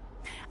off?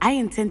 I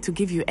intend to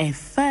give you a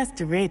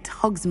first-rate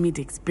Hogsmeade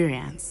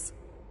experience.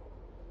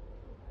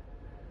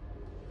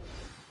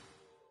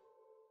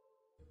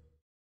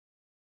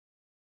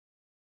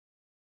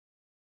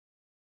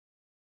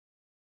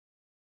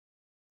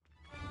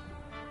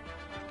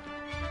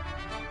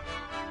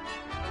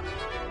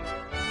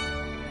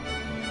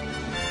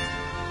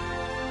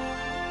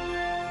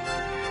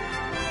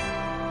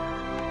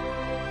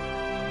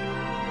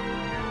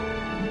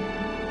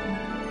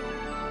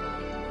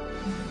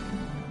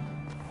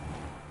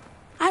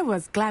 I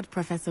was glad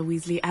Professor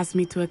Weasley asked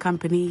me to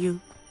accompany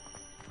you.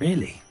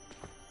 Really?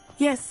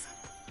 Yes.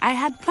 I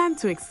had planned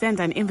to extend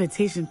an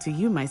invitation to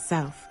you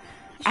myself.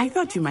 I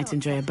thought you might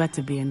enjoy a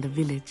butterbeer in the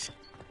village.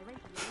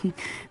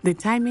 The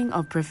timing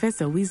of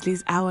Professor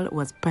Weasley's owl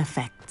was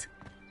perfect.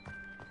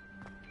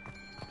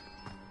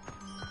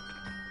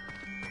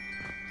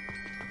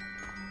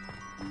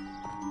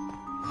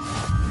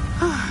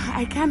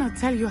 I cannot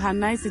tell you how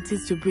nice it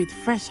is to breathe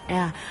fresh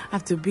air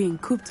after being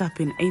cooped up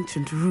in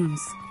ancient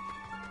rooms.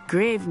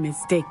 Grave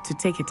mistake to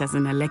take it as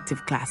an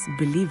elective class,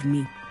 believe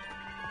me.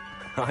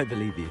 I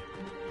believe you.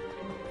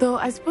 Though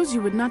I suppose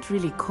you would not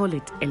really call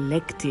it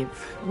elective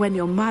when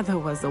your mother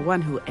was the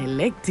one who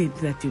elected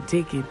that you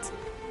take it.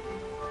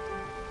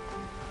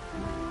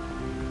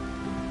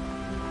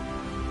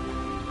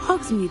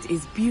 Hogsmeade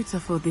is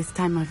beautiful this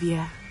time of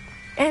year.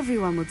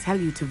 Everyone will tell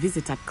you to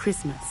visit at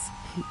Christmas,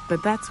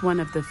 but that's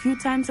one of the few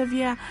times of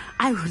year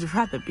I would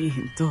rather be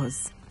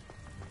indoors.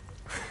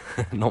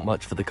 Not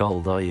much for the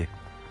cold, are you?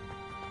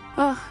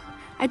 Oh,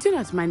 I do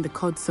not mind the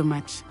cold so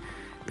much,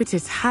 but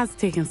it has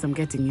taken some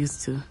getting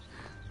used to.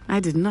 I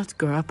did not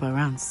grow up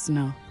around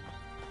snow.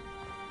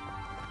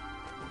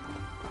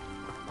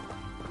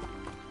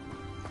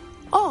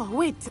 Oh,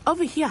 wait,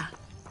 over here.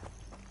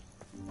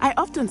 I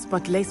often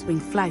spot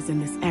lacewing flies in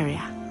this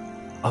area.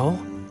 Oh?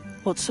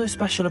 What's so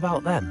special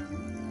about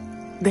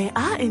them? They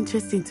are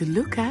interesting to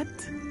look at,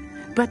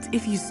 but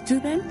if you stew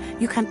them,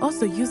 you can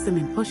also use them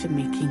in potion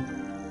making.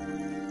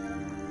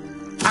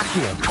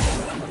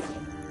 Accio!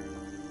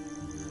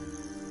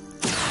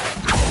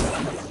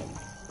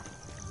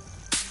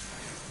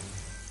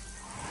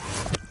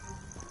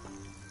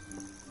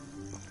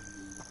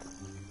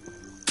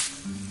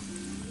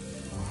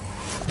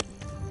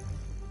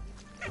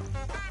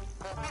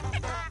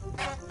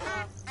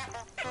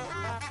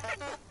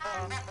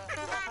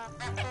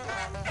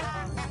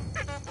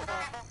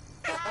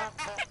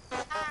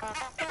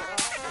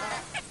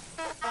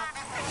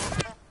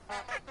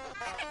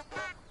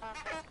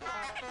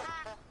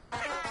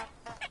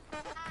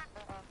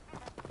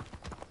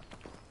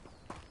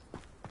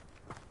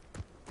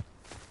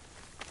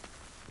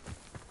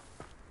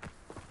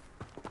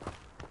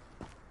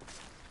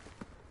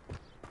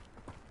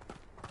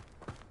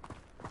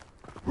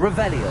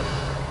 Revelio.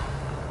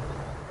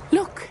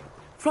 Look,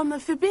 from the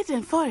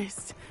Forbidden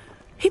Forest.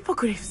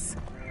 Hippogriffs.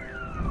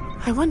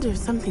 I wonder if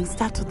something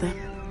startled them.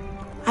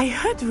 I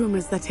heard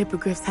rumors that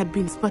hippogriffs had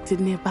been spotted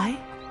nearby.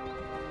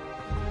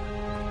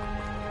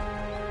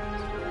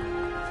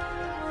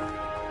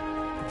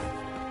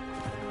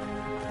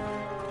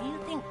 Do you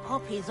think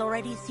Poppy's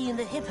already seen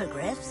the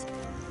hippogriffs?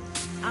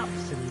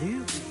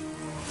 Absolutely.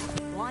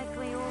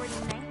 Likely already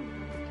named.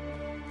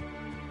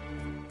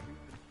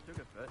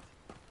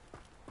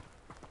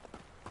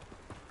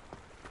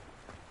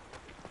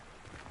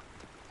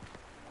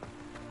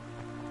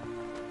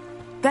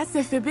 That's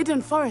the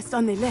Forbidden Forest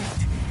on the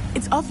left.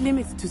 It's off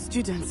limits to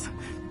students,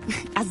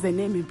 as the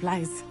name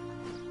implies.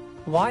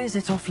 Why is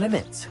it off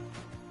limits?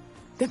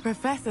 The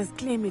professors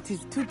claim it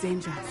is too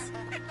dangerous.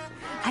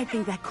 I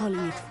think that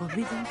calling it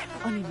forbidden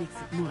only makes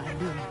it more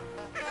alluring.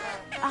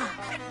 Ah,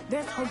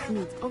 there's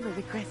Hogsmeade over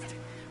the crest.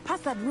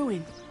 Past that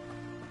ruin.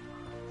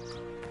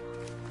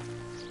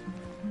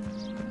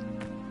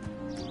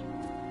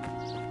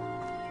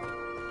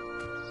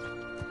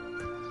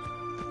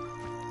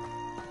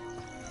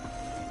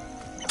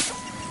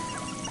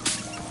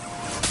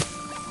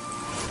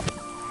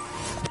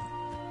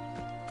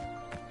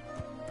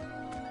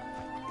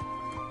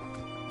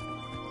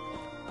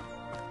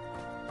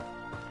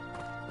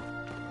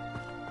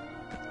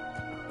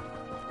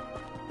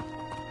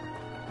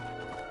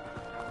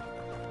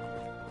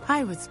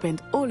 I would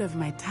spend all of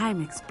my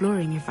time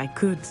exploring if I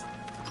could.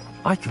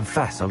 I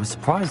confess I was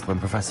surprised when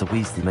Professor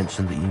Weasley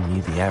mentioned that you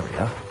knew the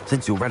area,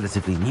 since you're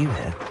relatively new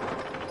here.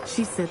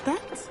 She said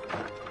that?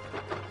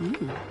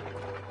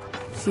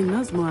 She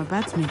knows more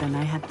about me than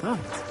I had thought.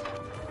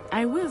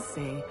 I will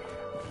say,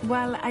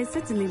 while I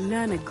certainly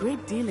learn a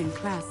great deal in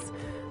class,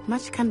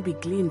 much can be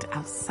gleaned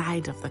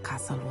outside of the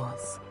castle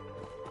walls.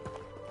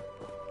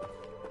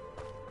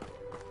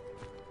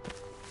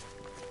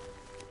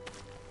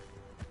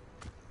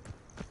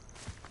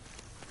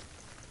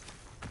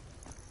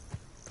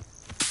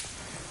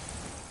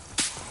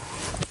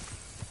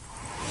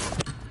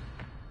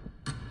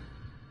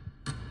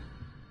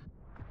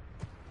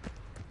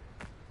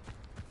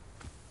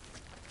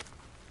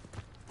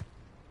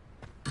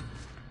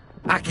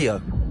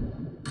 Accio!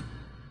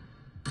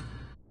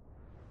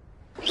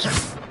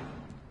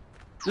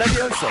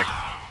 Levioso!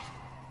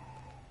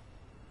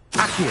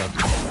 Accio!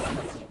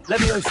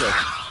 Levioso!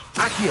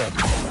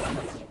 Accio!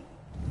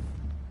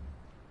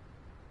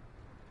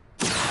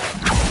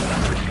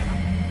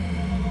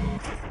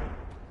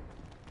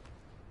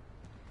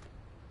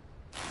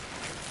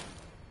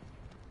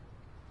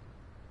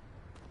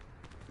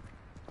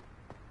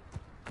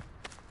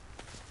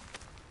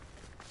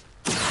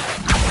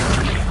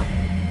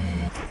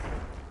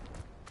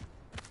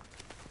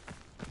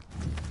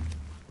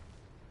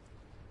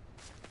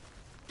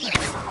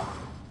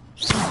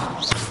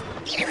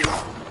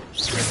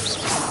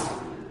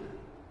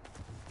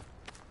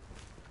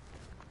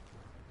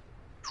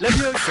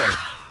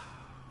 Levioso!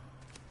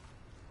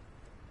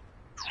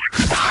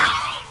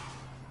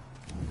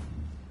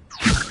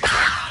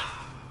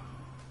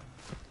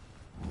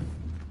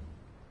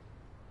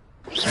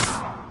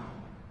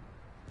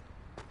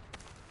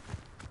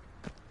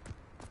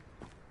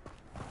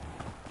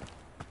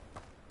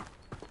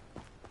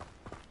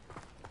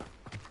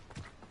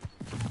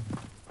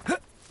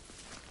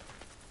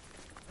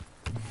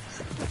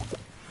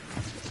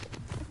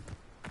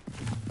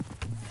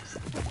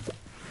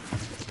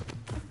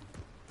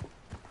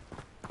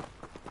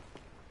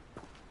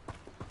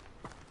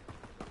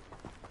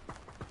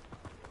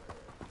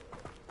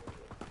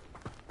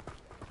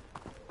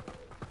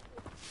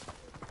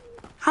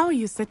 How are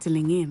you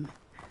settling in?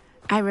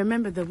 I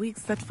remember the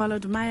weeks that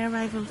followed my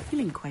arrival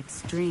feeling quite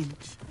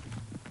strange.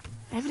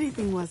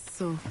 Everything was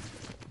so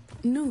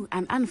new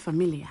and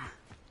unfamiliar.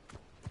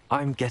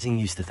 I'm getting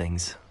used to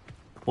things.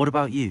 What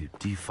about you?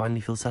 Do you finally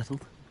feel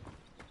settled?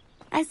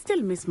 I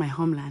still miss my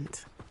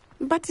homeland,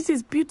 but it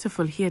is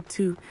beautiful here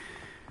too.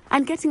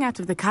 And getting out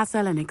of the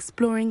castle and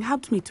exploring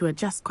helped me to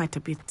adjust quite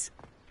a bit.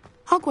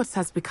 Hogwarts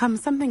has become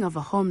something of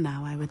a home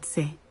now, I would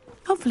say.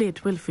 Hopefully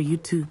it will for you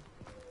too.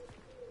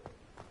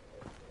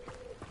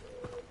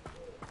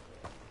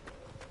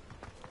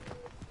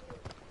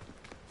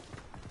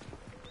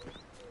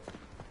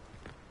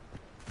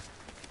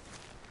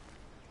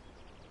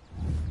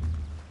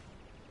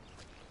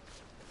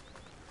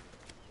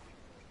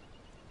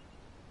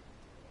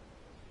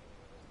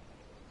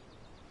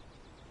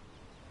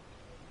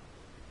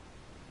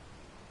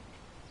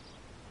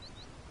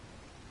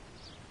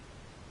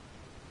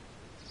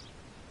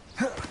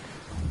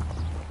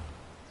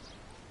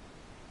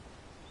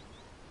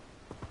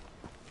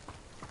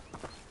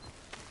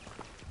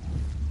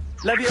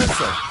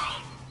 Levioso!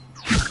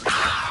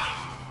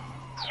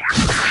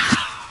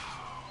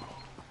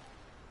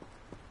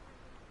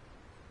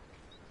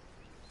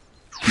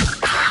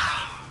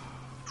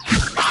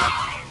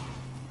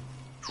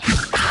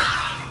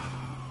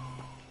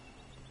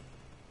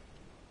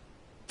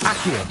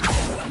 Accio!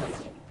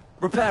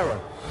 Reparo!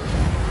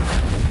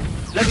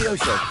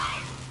 Levioso!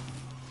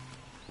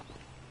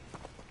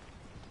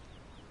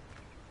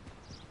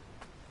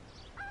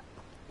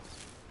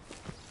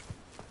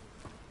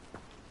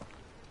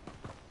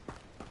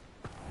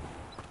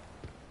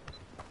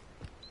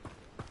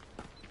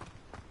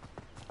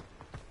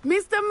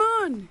 Mr.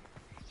 Moon!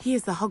 He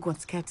is the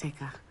Hogwarts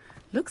caretaker.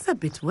 Looks a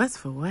bit worse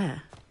for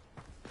wear.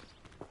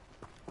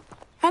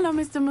 Hello,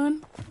 Mr.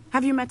 Moon.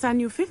 Have you met our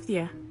new fifth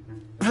year?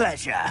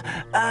 Pleasure.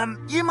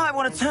 You might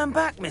want to turn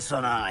back, Miss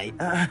Onai.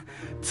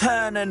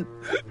 Turn and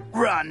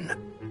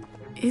run.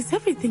 Is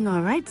everything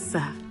all right,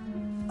 sir?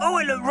 Oh,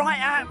 it looked right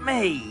at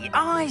me.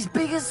 Eyes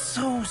big as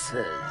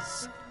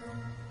saucers.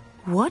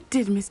 What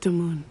did Mr.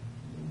 Moon?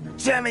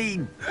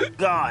 Jemmy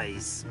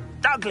guys.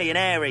 Ugly and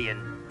airy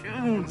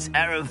and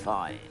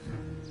terrifying.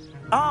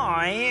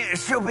 I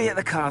shall be at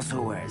the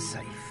castle where it's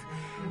safe.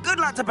 Good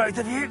luck to both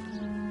of you.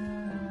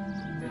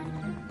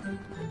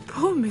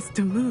 Poor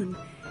Mr. Moon.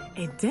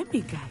 A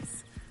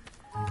demiguise.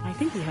 I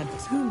think he had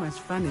too much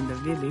fun in the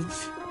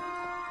village.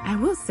 I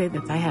will say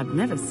that I have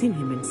never seen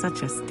him in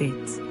such a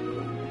state.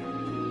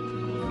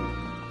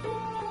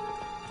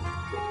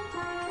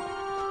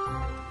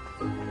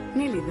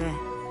 Nearly there.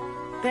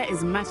 There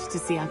is much to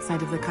see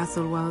outside of the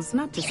castle walls,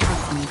 not just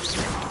Hogsmeade.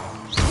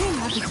 I am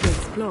happy to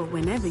explore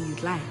whenever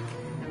you'd like.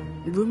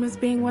 Rumors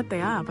being what they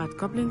are about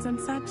goblins and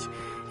such,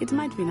 it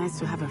might be nice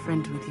to have a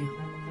friend with you.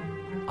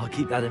 I'll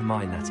keep that in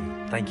mind, Natty.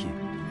 Thank you.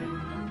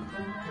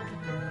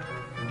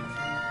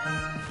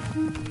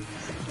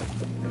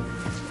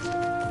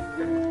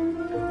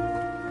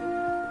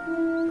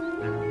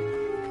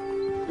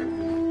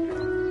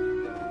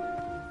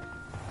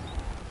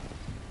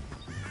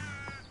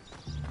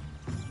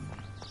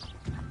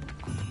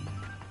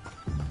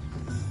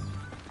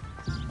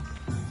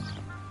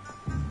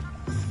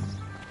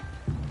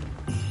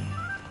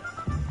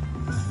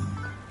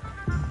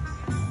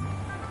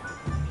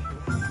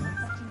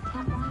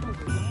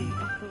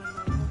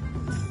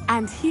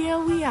 And here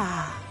we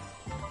are.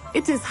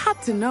 It is hard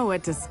to know where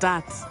to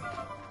start.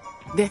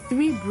 The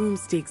Three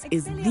Broomsticks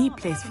is the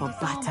place for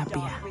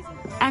butterbeer.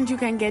 And you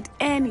can get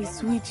any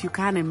sweet you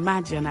can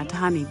imagine at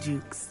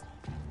Honeydukes.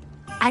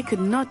 I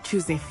could not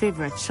choose a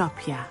favorite shop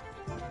here.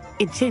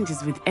 It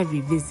changes with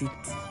every visit.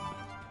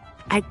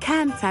 I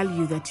can tell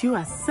you that you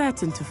are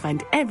certain to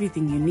find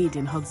everything you need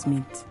in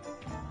Hogsmeade.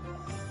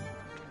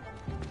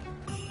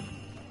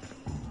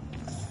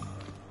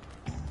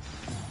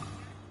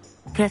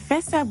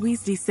 Professor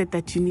Weasley said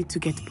that you need to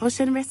get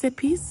potion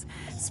recipes,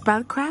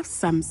 spellcrafts,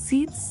 some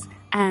seeds,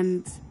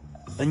 and...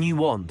 A new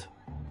wand?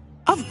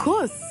 Of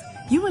course!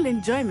 You will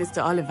enjoy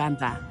Mr.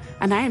 Ollivander,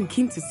 and I am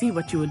keen to see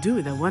what you will do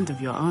with a wand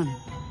of your own.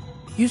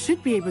 You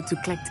should be able to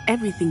collect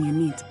everything you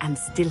need and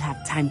still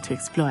have time to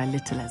explore a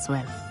little as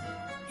well.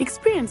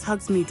 Experience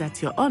Hogsmeade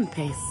at your own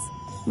pace.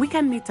 We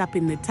can meet up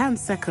in the town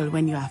circle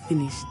when you are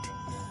finished.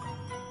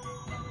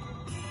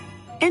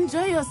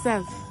 Enjoy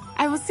yourself.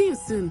 I will see you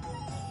soon.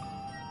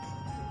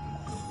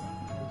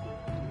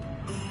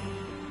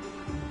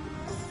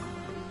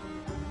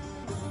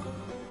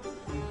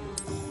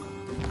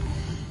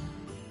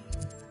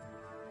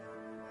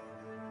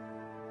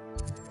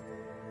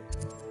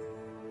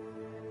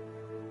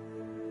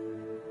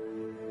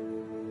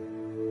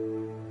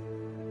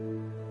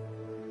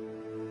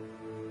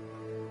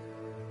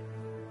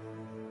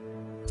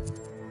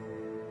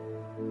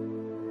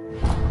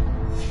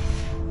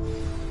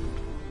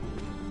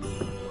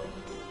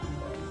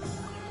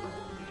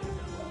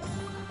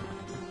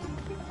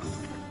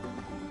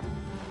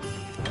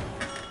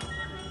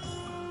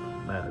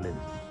 Merlin's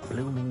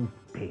blooming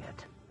beard.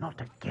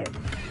 Not again.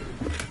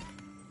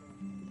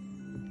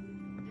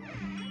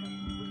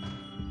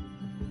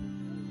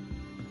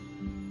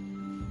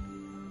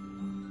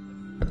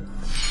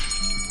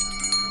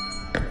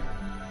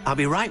 I'll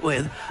be right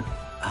with...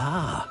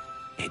 Ah,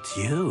 it's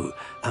you.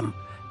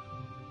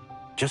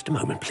 Just a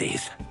moment,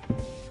 please.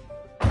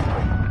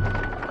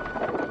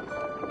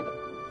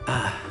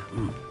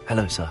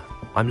 Hello, sir.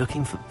 I'm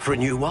looking for... For a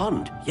new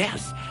wand,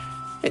 yes.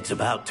 It's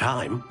about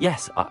time.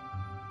 Yes,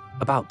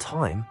 about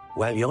time?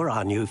 Well, you're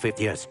our new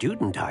fifth-year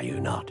student, are you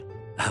not?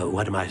 Oh,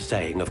 what am I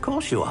saying? Of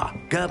course you are.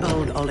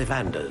 Gerbold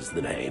Ollivander's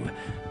the name.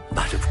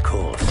 But of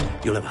course,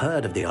 you'll have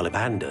heard of the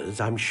Ollivanders,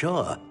 I'm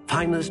sure.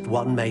 Finest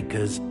wand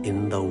makers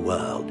in the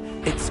world.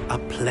 It's a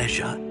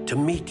pleasure to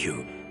meet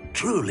you,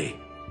 truly.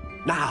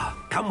 Now,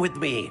 come with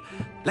me.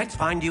 Let's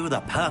find you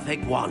the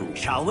perfect wand,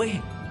 shall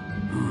we?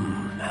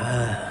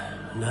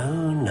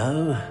 No,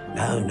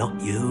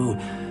 not you.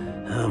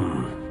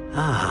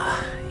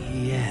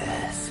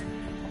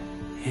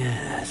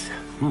 Yes.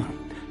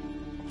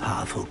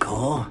 Powerful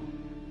core.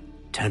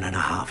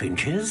 10.5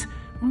 inches.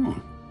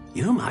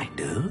 You might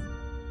do.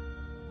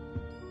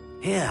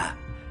 Here,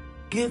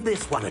 give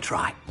this one a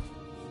try.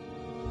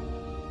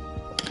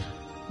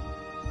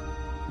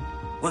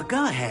 Well,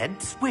 go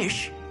ahead,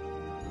 swish.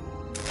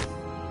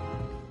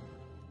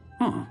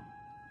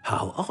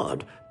 How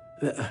odd.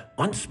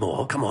 Once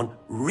more, come on,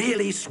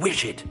 really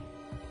swish it.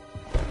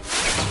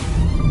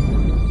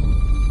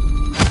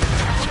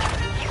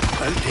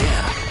 Oh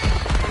dear.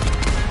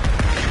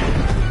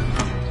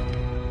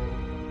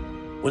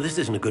 Well, this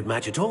isn't a good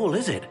match at all,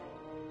 is it?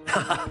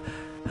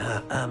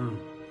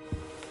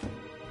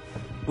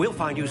 We'll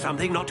find you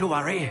something, not to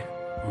worry.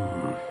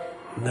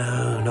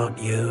 No, not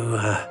you.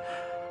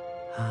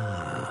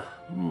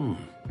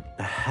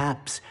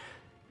 Perhaps.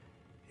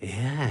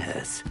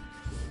 Yes.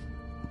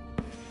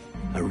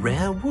 A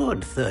rare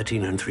wood,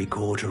 13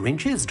 3/4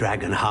 inches,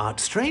 dragon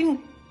heartstring.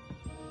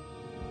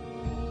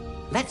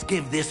 Let's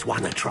give this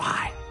one a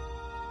try.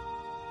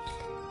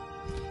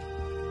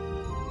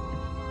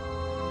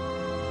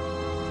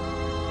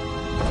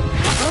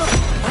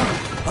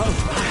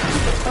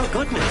 Oh,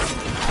 goodness.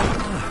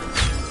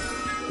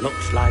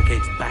 Looks like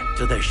it's back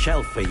to the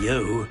shelf for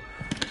you.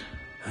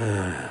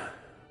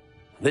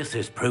 This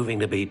is proving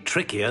to be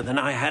trickier than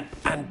I had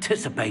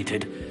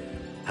anticipated.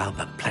 How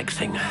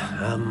perplexing.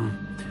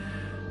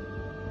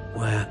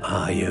 Where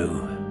are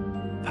you?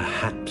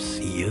 Perhaps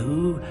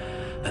you?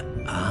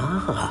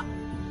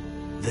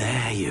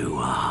 There you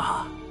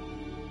are.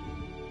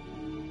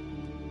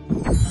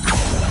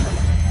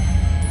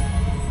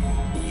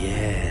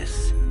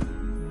 Yes,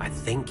 I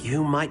think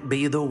you might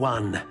be the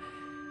one.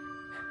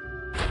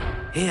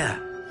 Here,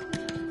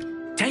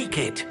 take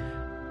it.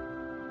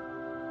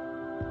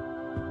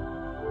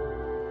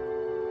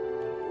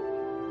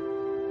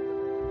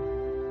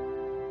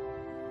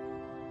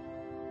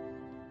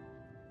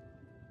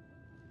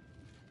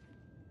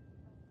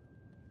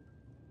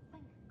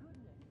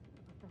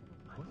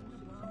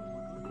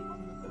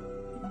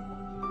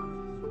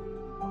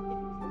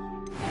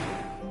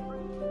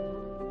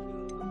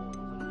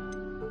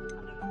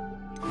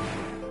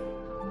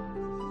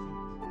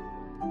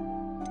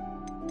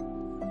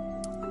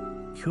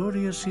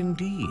 Curious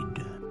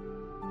indeed.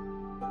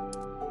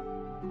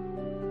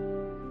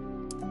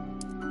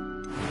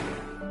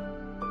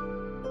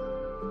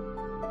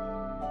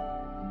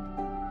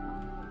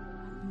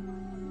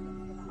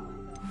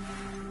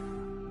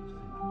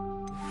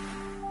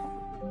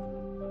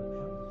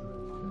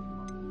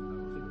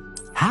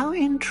 How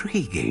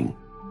intriguing.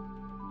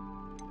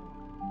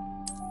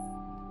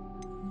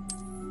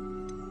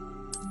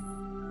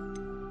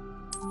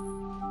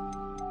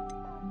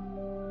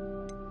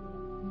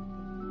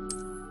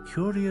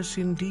 Curious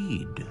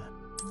indeed.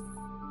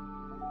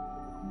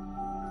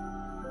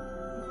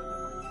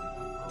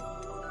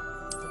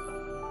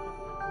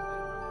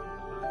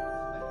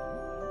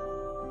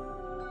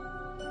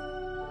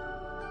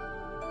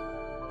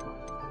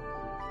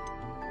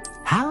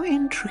 How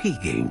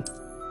intriguing.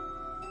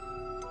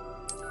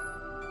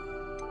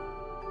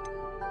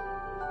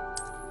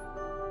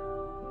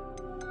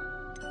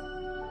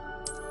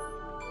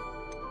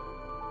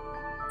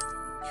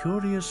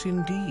 Curious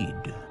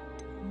indeed.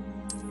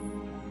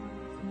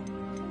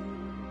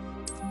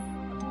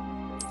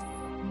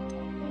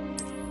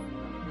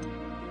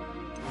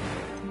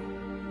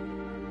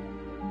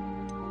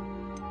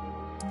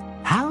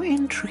 How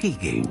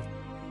intriguing.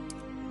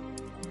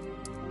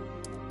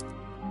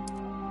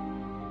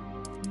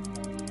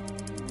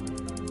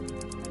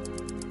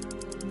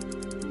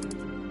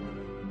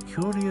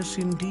 Curious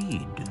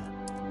indeed.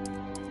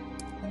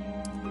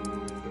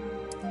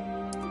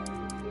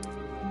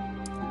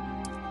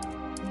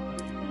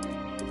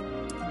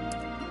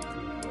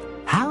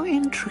 How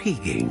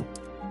intriguing.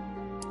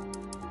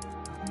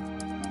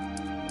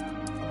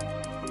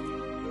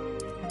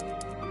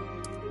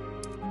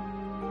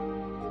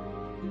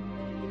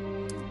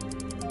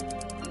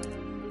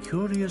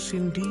 Curious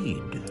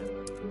indeed.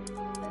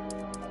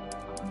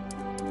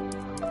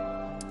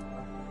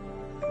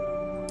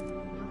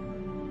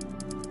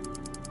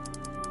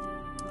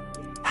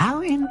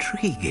 How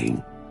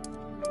intriguing.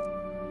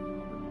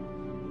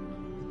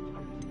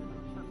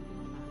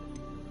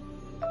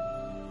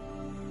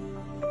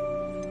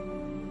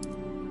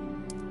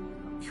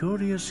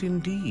 Curious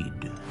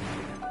indeed.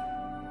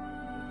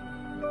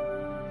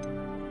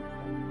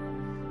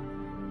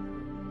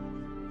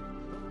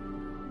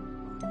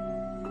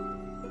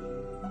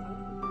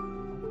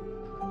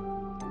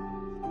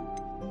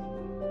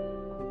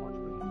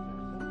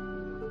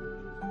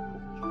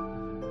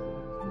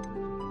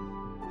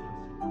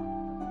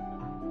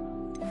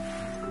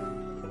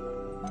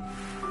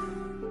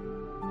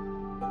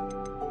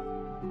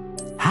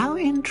 How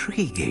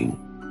intriguing.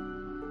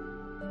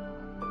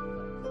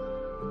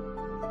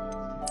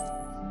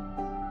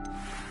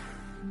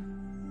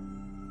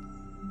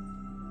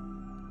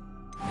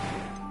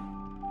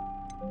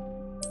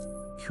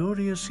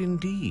 Curious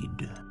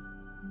indeed.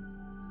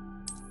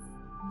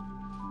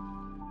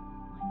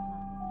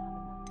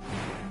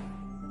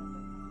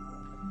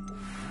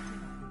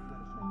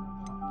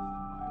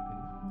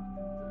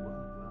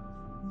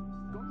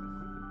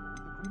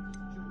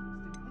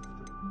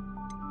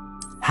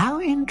 How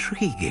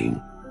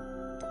intriguing.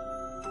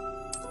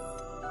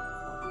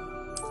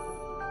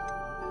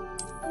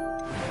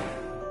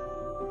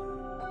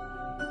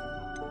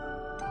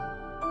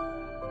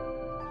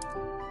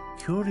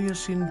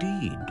 Curious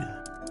indeed.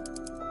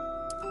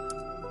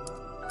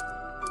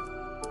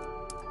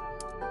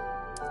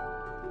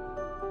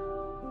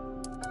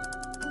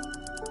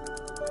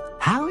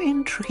 How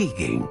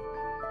intriguing.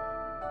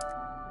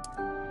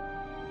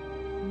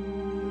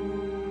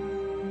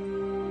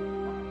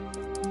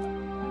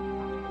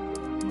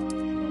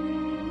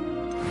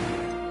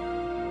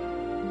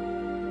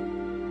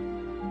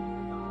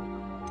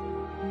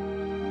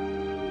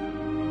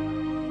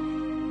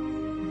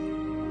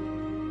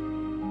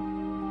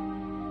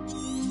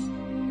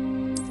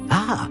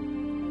 Ah,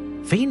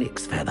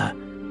 phoenix feather.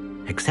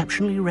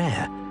 Exceptionally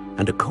rare,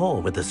 and a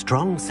core with a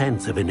strong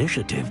sense of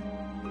initiative.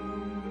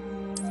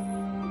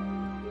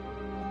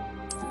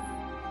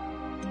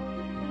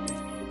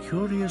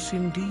 Curious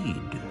indeed.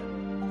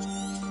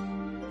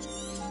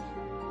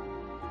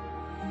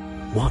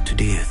 What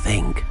do you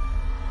think?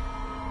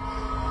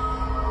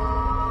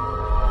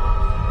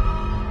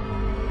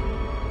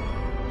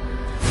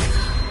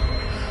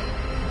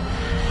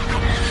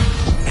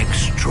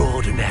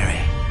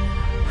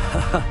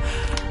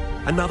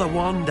 Another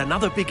wand,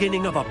 another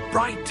beginning of a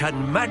bright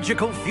and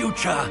magical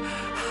future.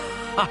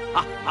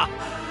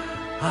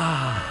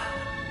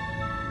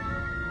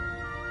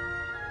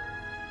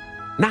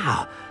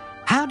 Now,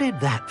 how did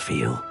that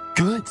feel?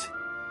 Good.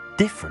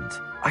 Different.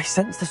 I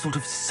sensed a sort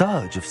of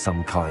surge of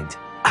some kind.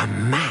 A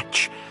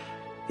match.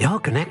 Your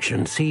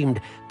connection seemed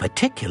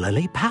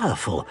particularly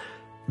powerful.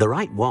 The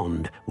right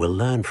wand will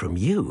learn from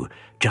you,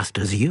 just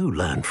as you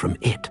learn from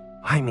it.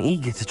 I'm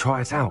eager to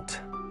try it out.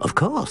 Of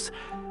course.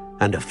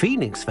 And a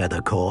phoenix feather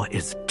core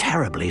is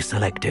terribly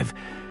selective.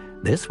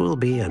 This will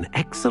be an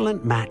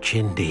excellent match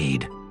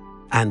indeed.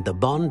 And the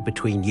bond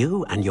between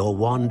you and your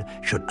wand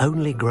should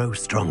only grow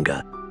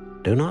stronger.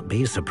 Do not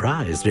be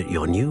surprised at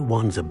your new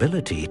wand's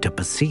ability to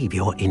perceive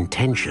your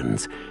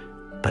intentions,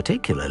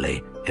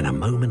 particularly in a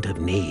moment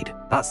of need.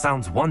 That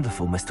sounds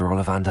wonderful, Mr.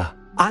 Ollivander.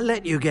 I'll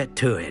let you get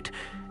to it.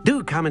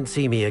 Do come and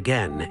see me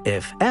again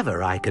if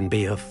ever I can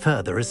be of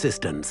further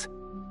assistance.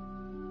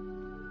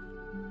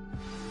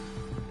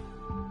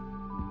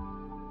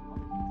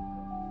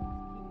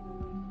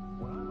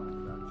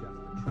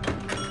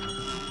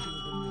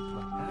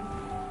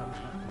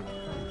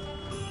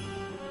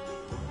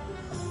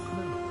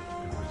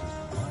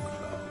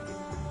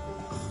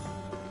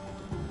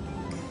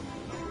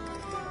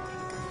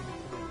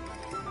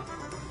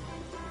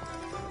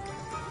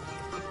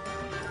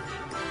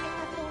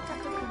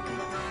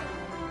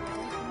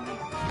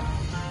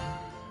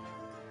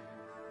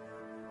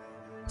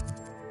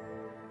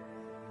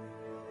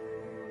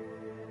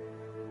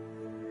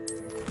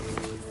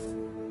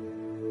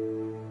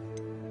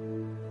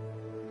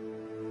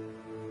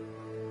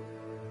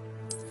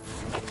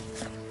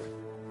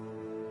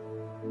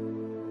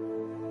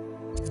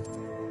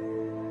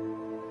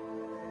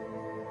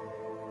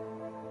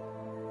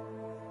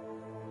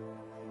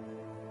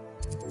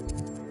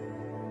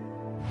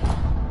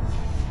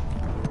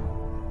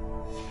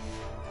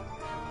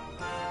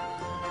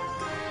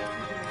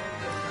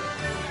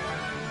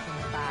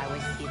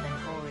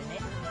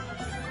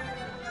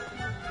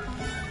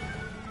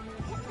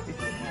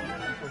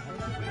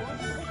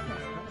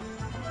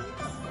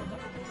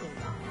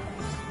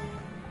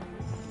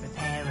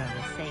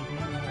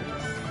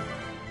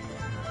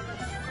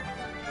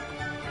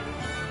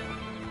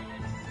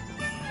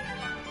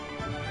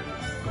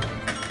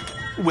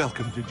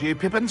 Welcome to J.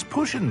 Pippin's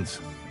Potions.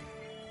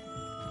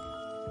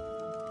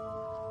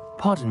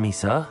 Pardon me,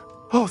 sir.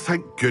 Oh,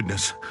 thank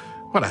goodness.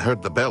 When I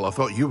heard the bell, I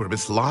thought you were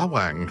Miss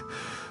Lawang.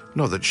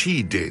 Not that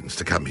she deigns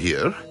to come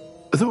here.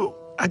 Though,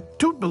 I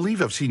don't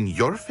believe I've seen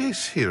your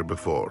face here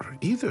before,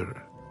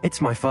 either.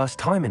 It's my first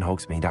time in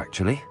Hogsmeade,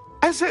 actually.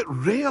 Is it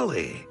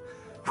really?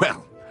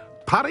 Well,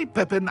 Parry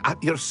Pippin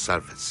at your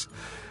service.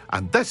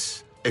 And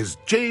this is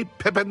J.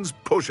 Pippin's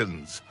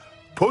Potions.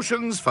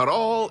 Potions for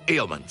all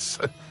ailments.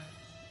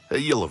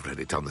 You'll have read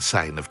it on the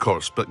sign, of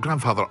course, but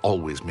Grandfather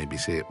always made me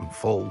say it in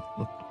full.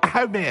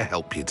 How may I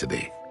help you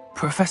today?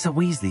 Professor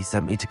Weasley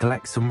sent me to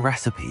collect some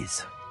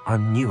recipes.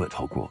 I'm new at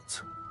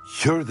Hogwarts.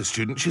 You're the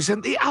student she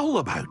sent the owl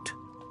about.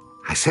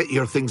 I set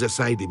your things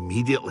aside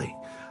immediately.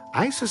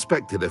 I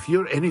suspected if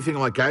you're anything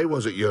like I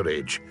was at your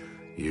age,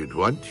 you'd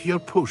want your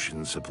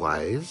potion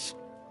supplies.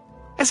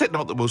 Is it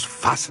not the most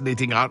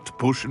fascinating art,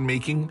 potion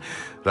making?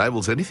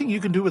 Rivals anything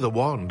you can do with a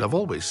wand, I've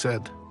always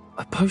said.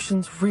 Are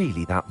potions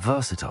really that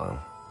versatile?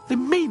 They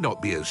may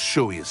not be as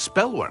showy as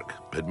spellwork,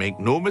 but make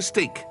no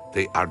mistake,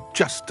 they are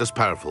just as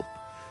powerful.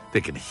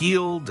 They can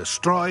heal,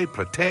 destroy,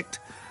 protect.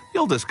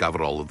 You'll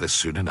discover all of this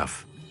soon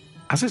enough.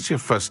 As it's your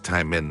first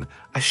time in,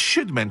 I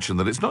should mention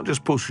that it's not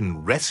just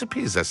potion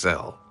recipes I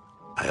sell.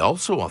 I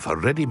also offer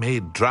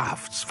ready-made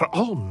drafts for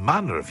all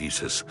manner of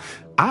uses,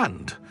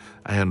 and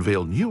I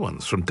unveil new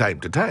ones from time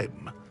to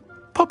time.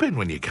 Pop in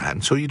when you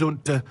can so you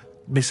don't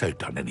miss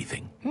out on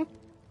anything.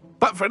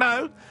 But for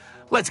now,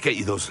 let's get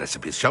you those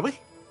recipes, shall we?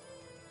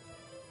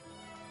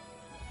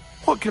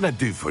 What can I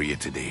do for you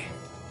today?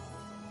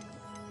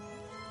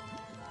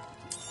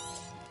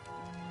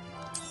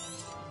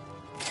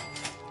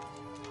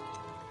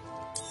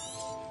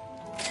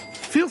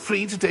 Feel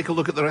free to take a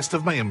look at the rest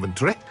of my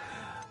inventory,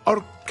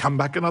 or come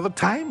back another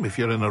time if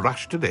you're in a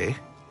rush today.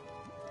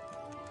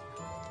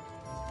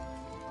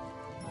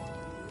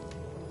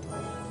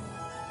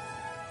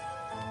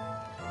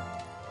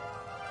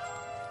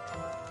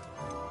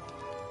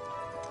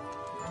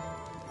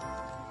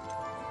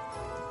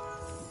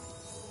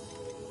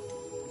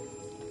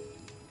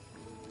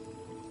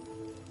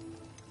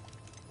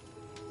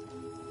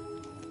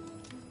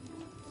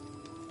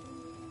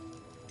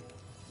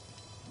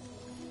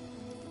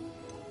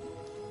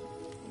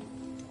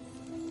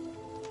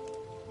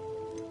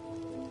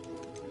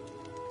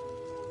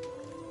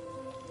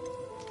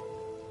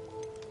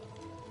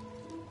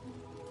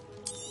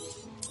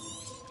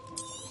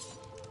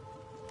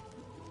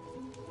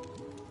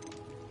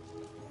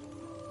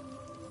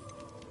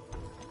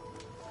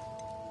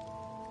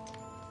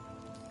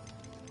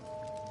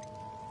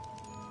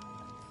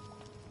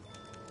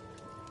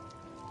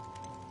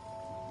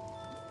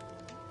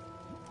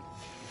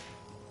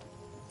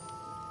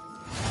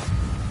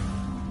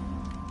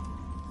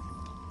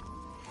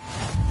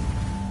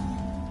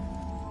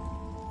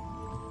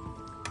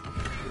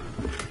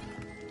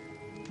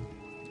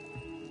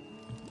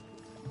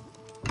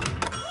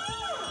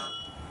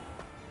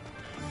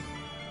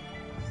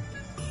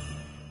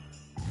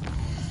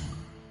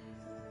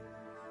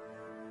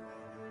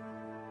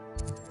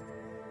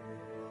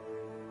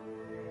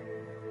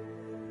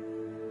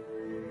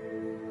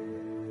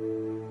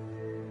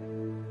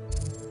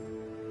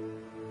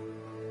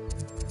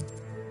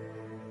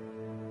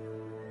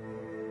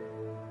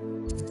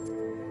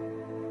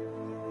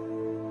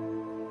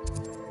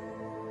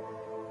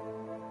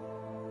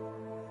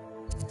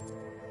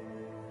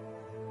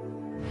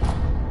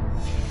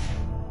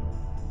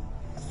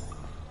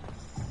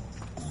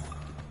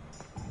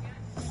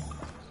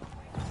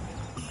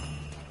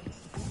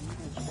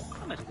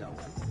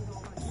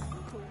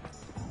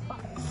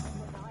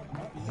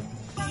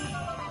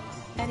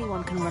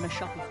 anyone can run a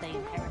shop if they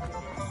inherit it.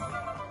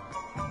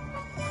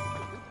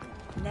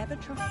 Never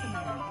trust a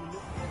man who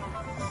looks...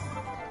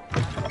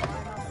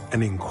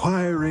 An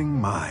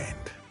inquiring mind.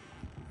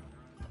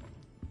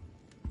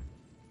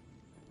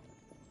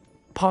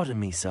 Pardon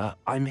me, sir.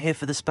 I'm here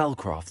for the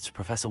spellcrafts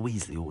Professor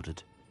Weasley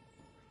ordered.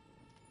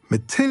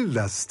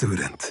 Matilda's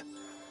student.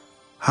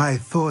 I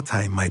thought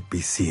I might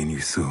be seeing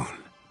you soon.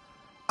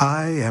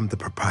 I am the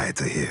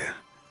proprietor here,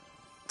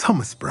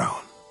 Thomas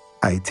Brown.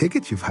 I take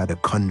it you've had a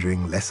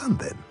conjuring lesson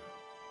then?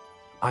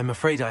 I'm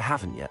afraid I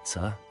haven't yet,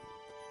 sir.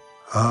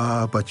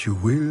 Ah, but you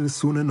will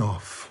soon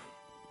enough.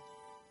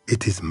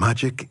 It is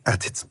magic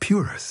at its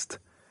purest,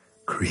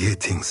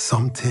 creating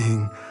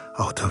something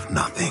out of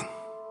nothing.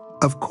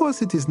 Of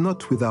course, it is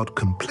not without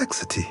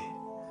complexity,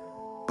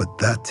 but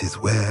that is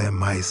where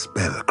my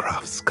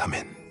spellcrafts come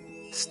in.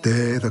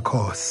 Stay the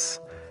course,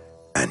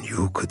 and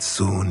you could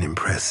soon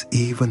impress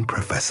even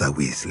Professor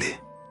Weasley.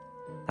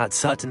 That's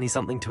certainly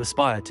something to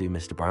aspire to,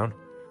 Mr. Brown.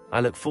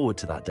 I look forward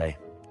to that day.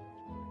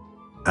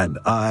 And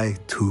I,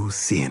 too,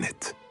 seeing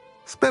it.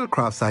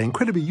 Spellcrafts are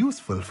incredibly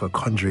useful for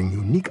conjuring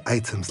unique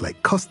items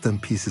like custom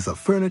pieces of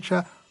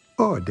furniture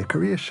or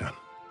decoration.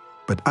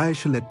 But I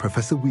shall let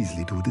Professor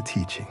Weasley do the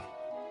teaching.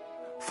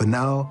 For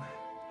now,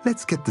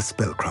 let's get the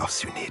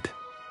spellcrafts you need.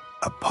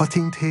 A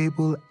potting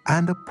table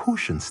and a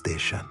potion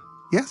station,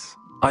 yes?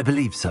 I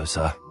believe so,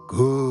 sir.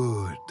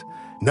 Good.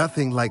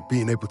 Nothing like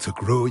being able to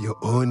grow your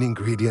own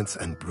ingredients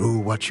and brew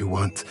what you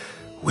want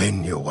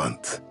when you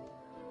want.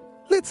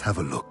 Let's have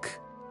a look.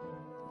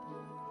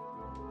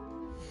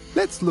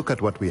 Let's look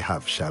at what we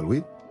have, shall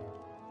we?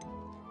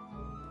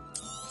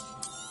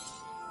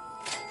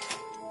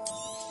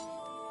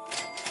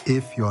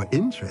 If you're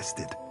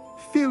interested,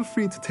 feel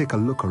free to take a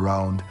look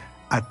around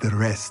at the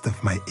rest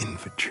of my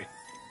inventory.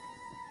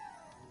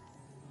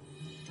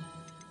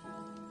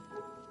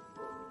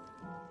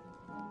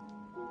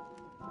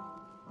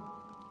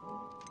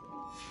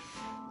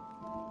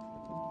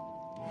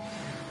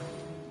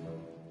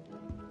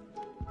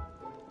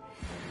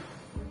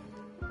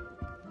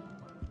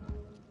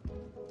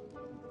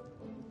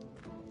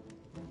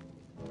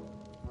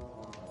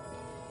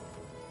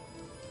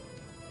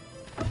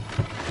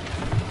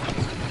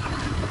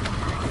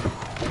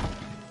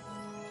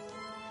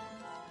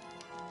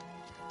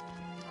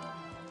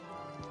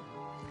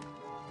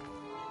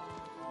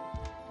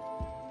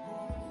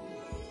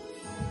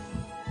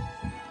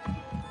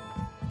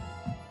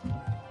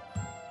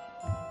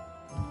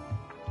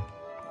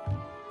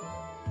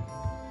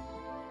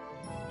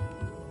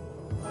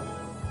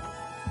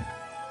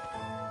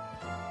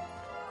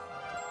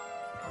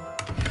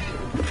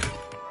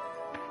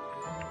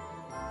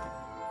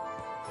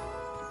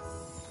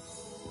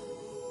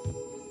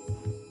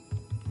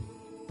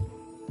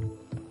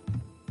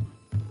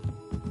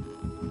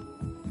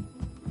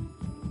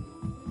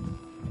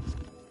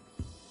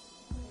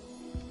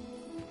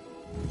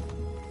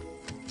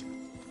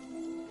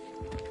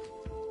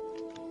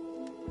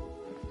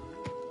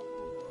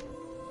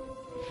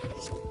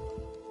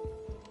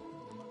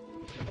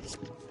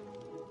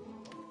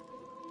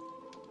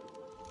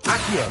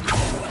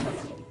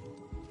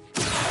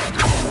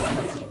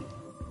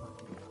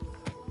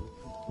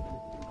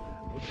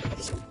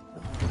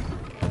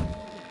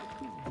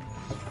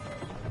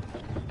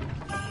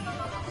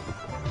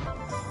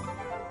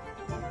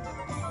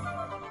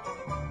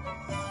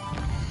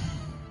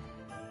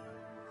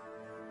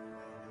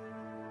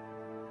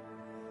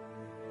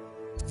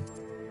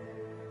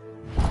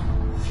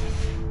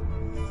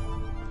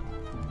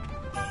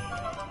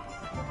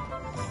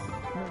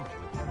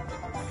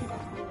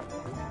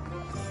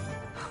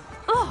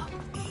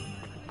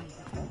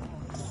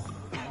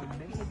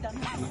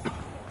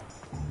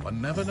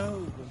 One never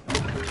knows.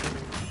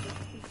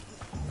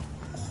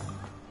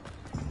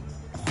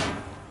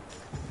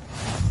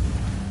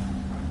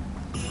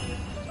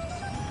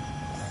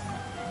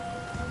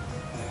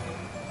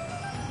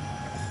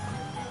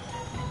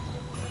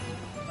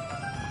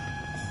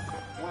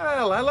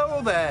 Well,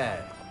 hello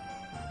there.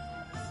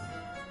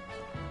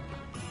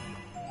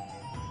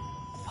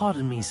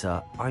 Pardon me,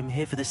 sir. I'm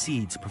here for the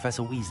seeds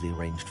Professor Weasley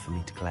arranged for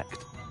me to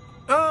collect.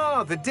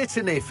 Ah, the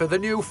dittany for the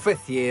new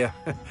 5th year.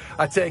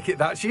 I take it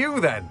that's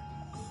you, then.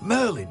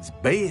 Merlin's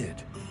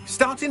beard.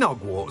 Starting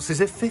Hogwarts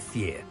as a 5th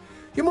year.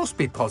 You must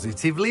be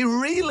positively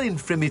reeling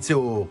from it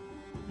all.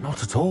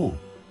 Not at all.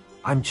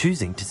 I'm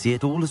choosing to see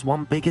it all as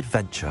one big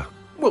adventure.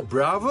 Well,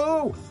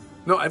 bravo.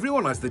 Not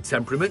everyone has the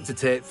temperament to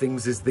take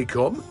things as they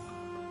come.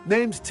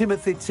 Name's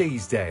Timothy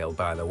Teasdale,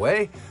 by the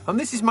way, and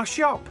this is my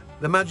shop,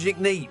 the Magic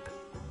Neep.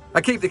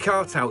 I keep the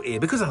cart out here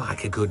because I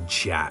like a good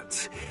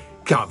chat.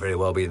 Can't very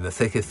well be in the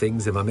thick of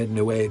things if I'm hidden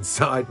away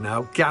inside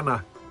now, can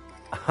I?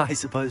 I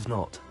suppose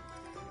not.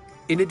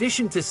 In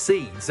addition to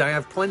seeds, I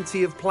have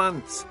plenty of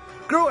plants.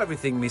 Grow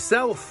everything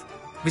myself.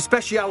 My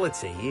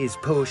speciality is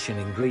potion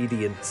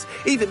ingredients.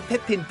 Even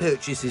Pippin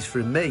purchases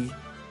from me.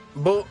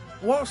 But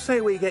what say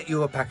we get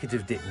you a packet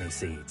of Dittany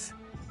seeds?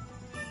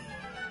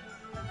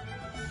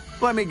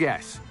 Let me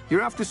guess.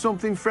 You're after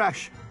something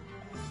fresh.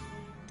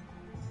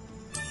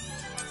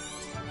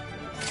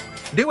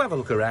 Do have a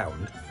look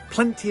around.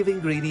 Plenty of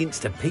ingredients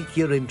to pique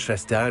your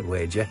interest, I'd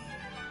wager.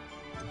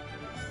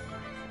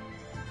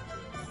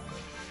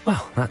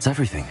 Well, that's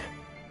everything.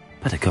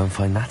 Better go and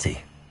find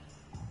Natty.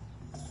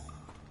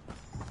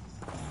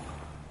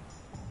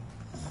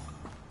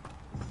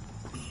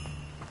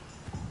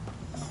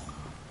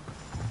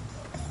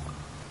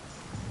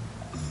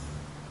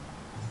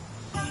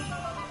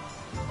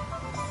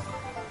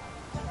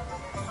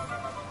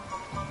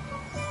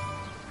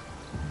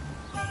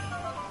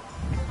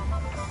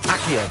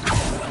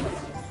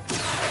 Accio.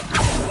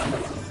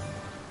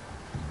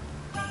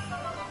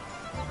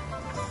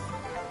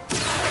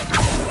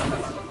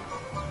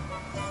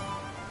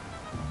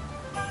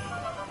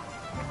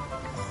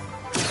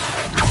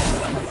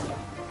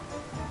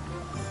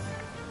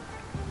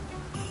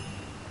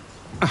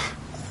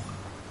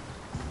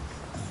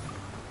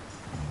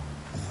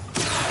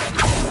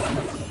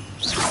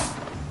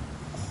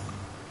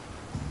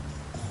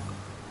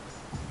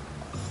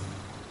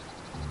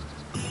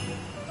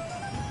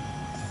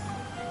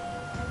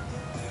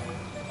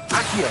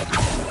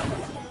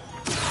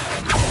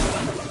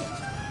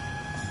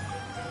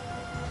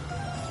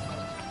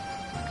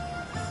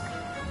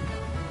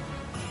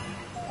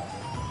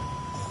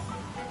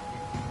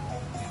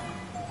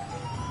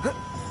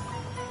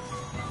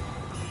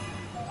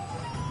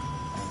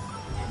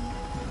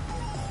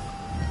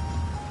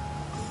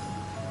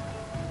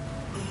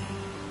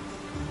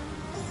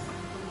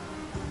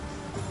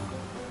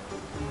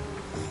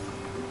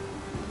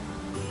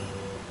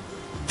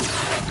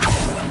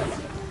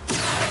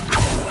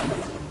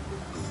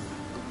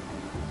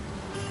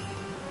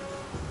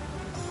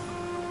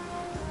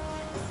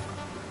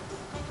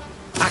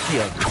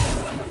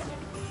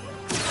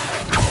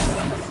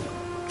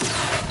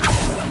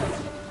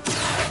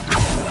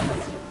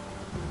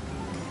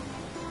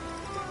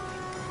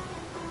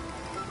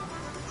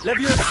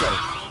 Levioso.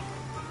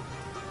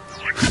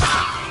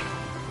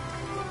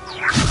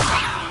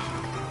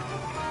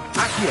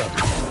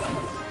 Accio.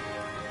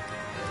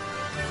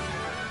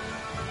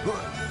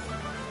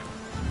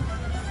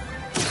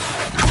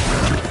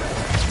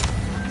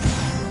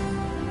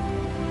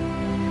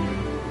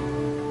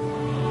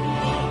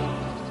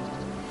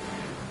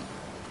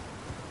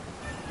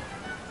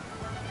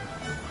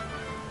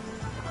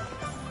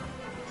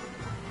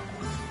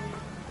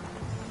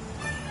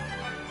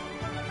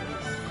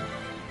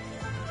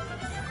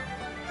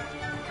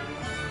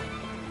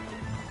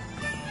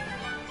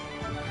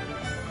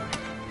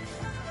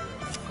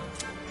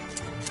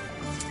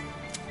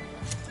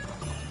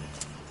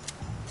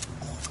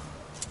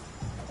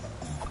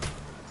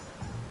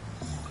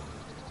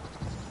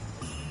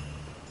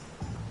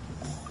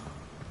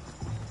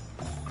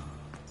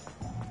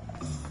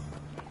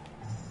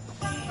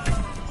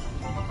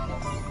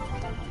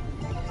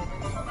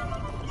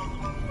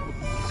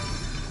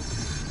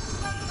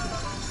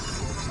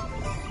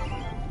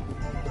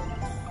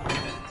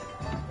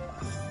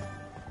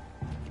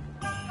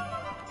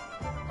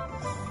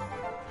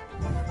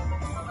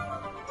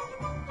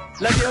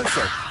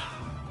 Levioso.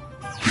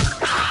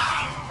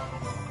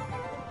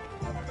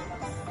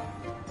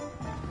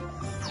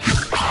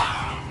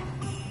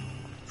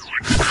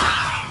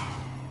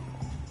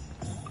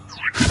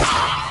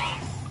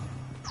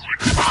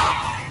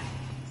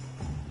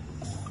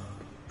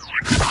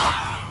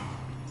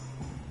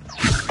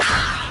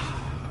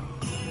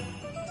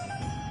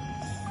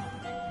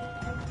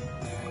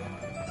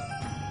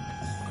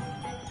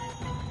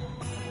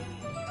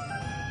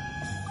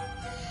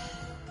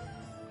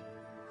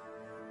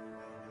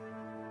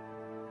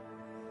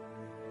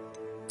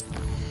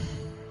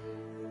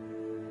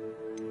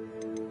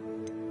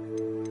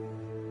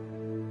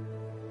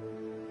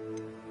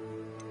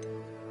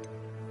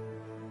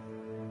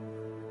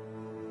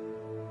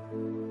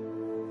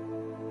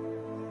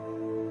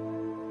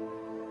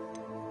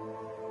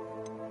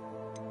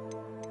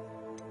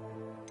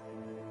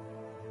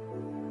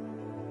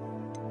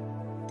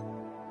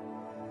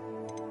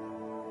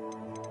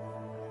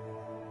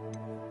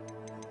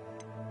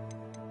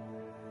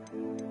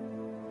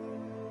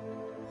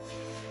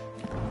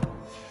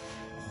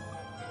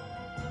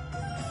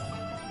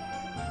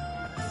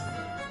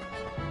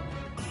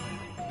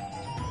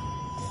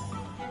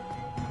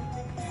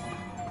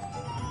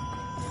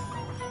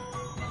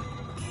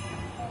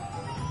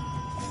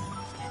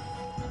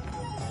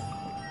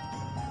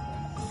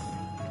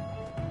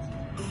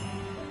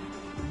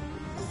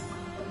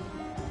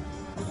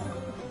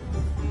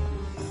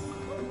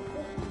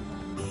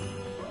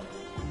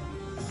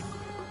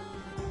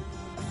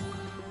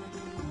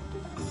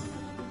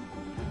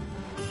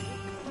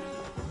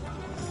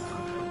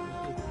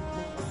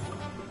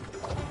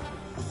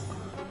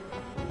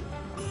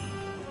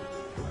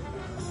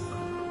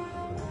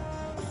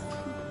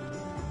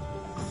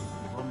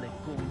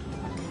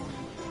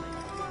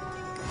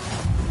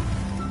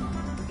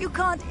 You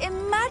can't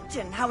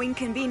imagine how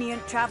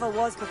inconvenient travel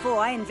was before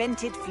I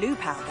invented flu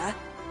powder.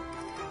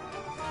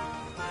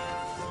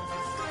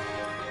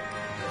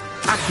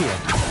 Accio.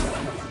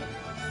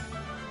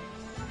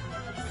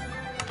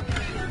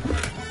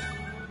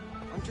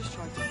 I'm just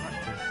trying to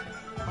practice.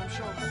 I'm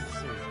sure I'll have to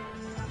see.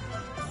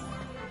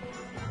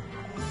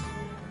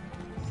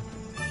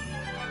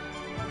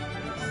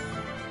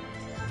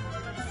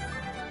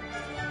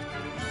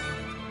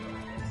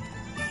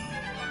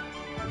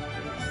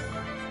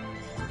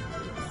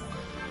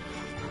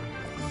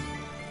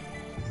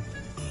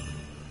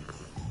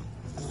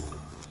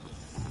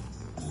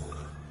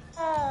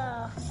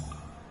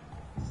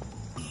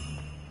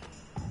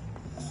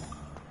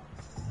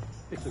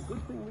 It's a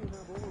good thing we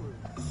have all of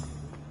them.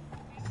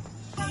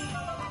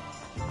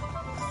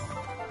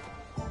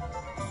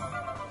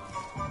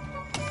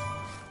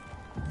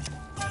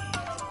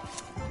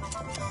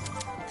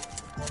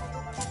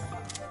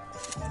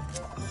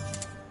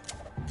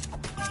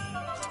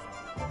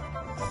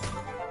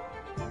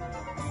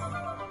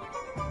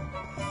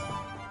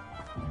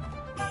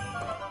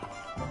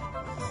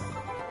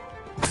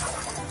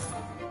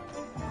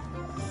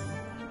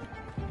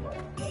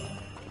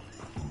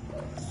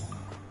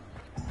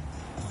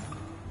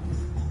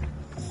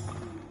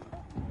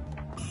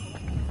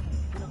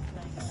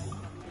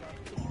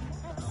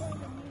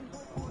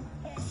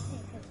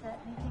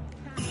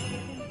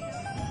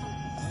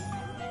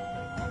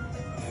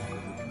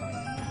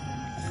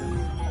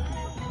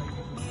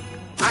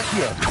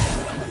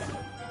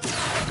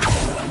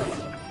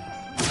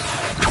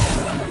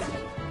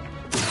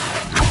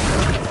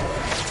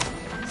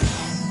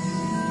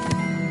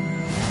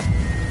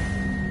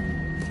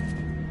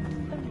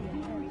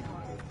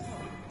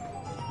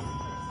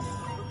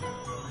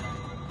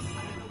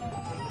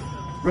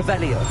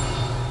 Revelio.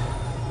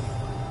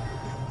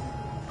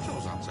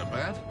 Shows aren't so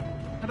bad.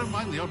 I don't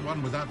mind the odd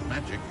one without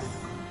magic.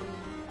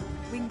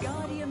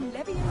 Wingardium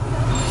Leviosa.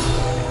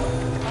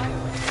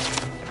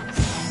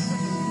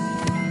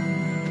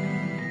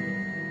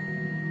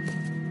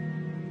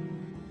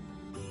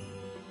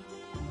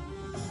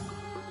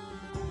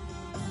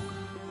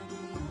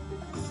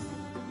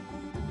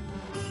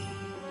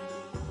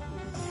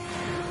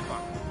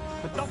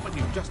 But not when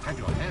you've just had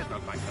your hair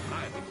done by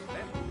Calliope.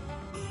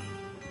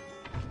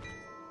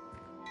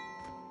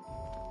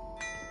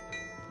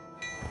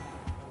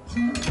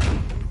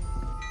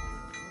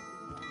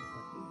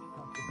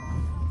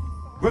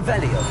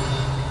 Revelio.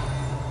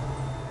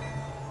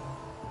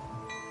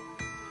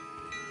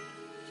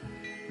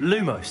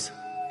 Lumos.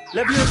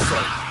 Levioso.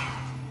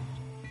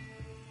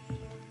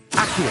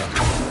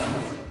 Accio.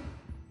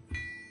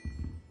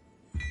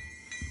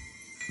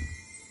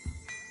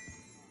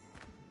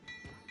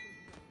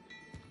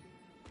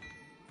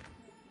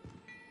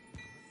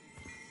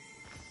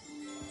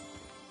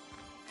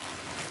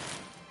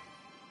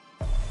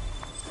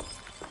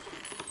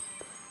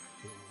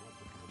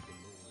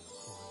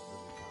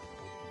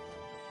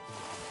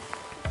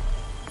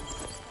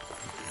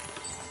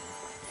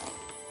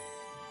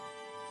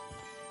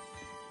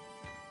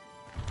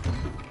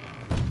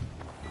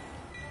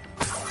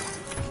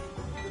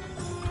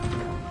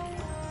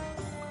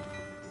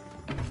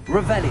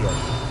 Revelio.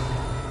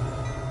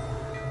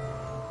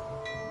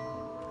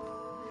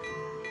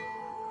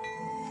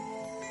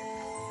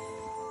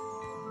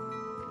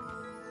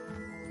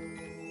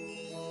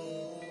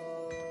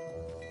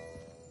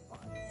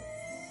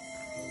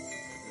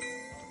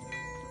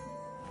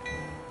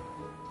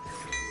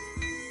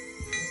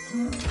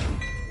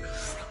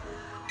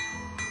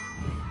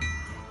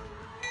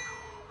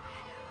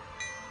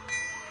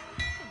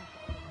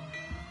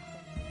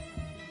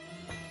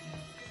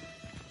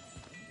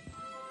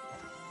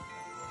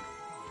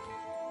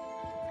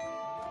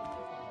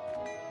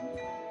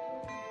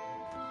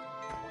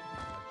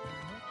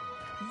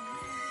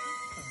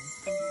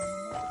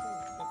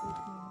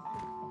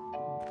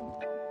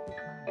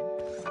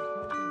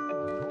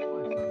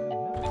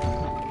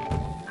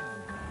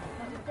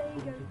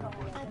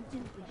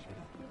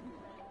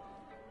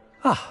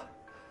 Ah,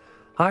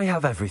 I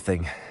have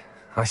everything.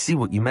 I see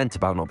what you meant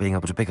about not being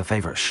able to pick a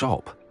favorite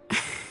shop.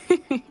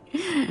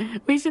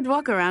 We should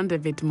walk around a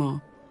bit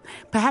more.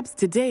 Perhaps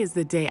today is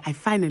the day I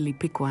finally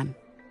pick one.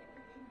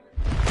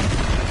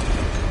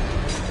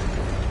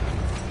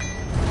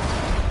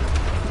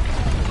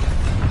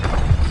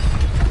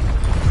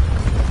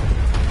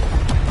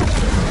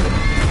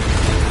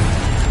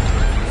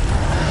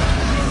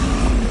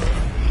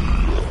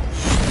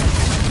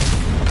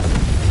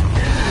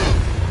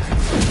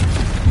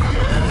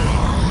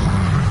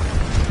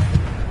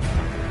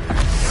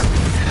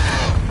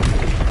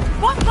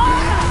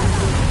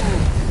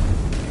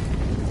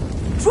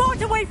 Draw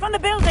it away from the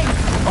building!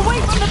 Away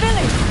from the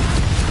village!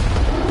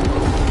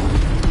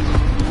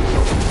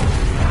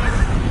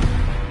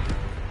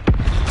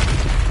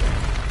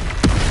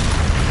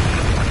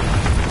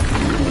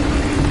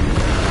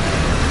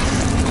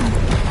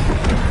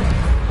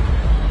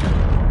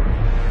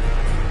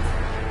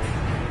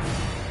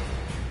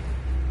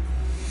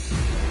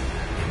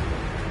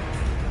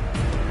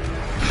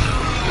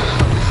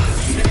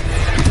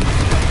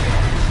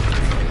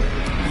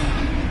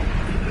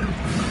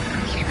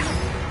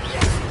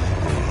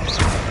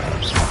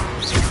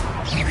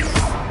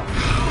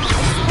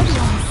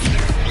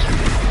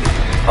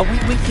 Are we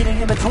weakening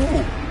him at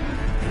all?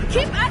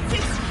 Keep at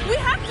it! We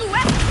have to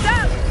wet it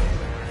down!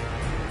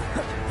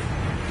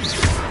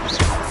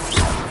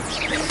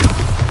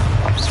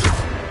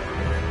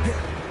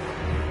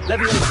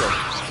 Levioso.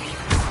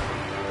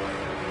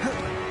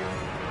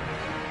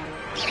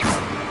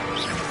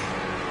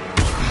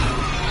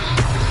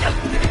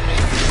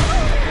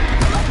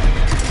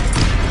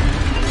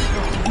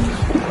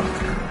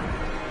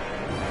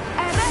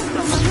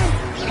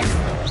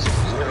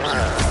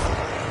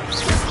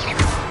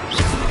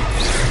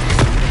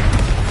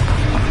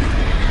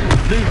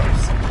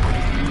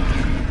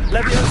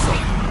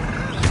 Levioso!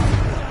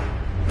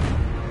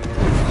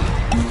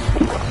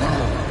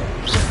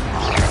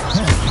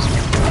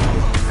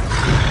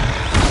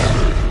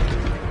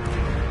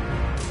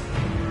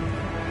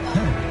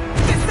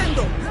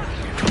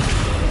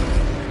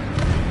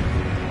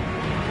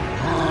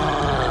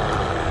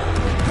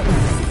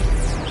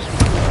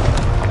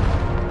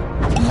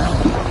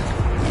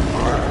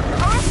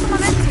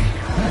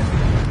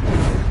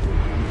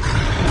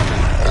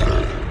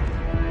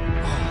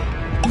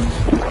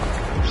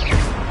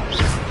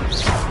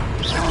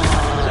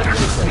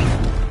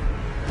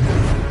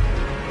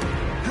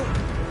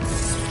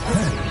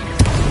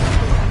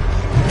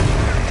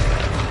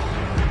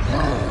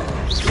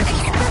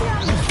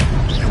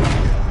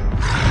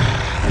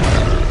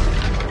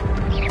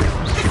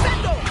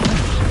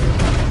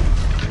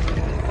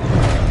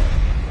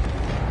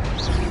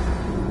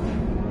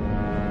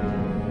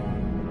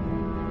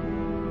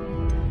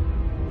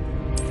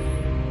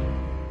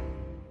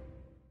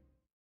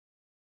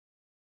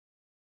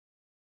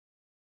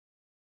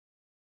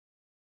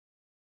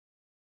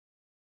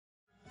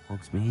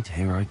 Hogsmeade,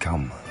 here I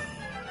come.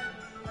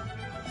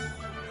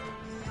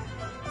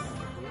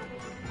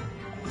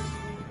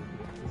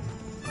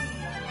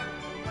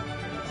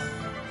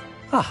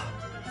 Ah,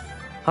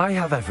 I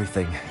have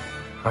everything.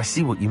 I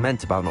see what you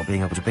meant about not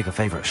being able to pick a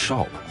favorite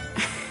shop.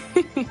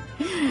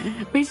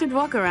 We should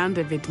walk around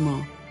a bit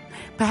more.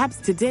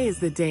 Perhaps today is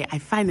the day I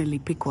finally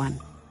pick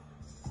one.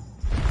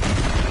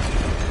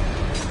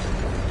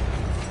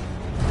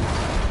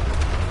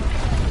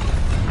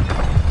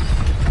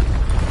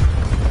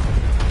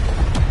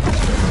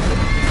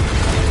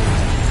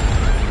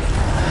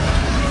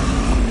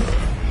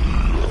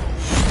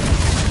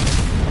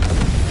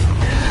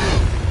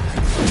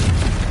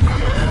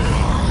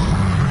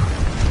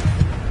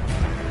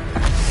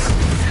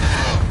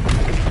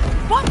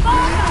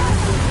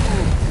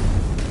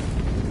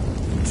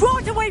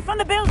 From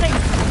the building!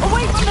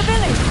 Away from the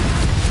village!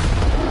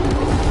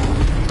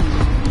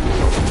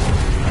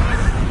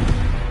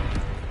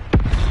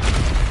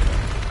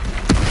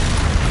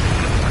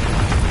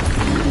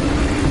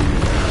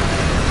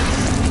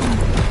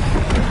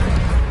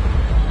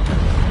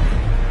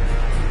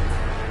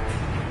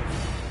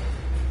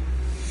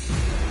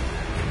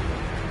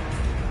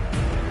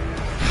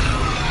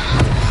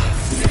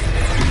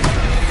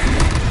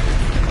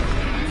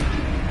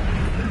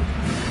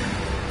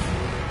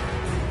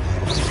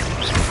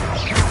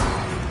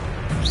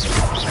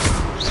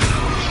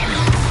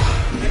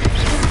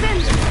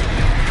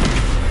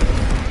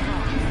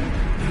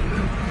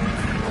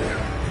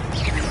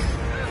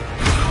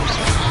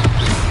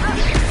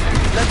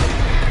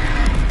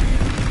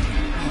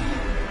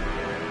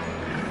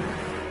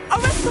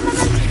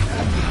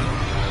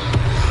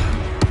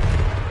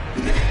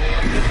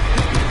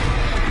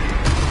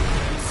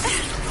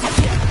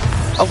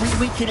 Are we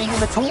weakening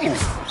him at all? Keep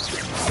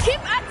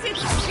at it!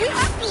 We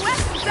have to wear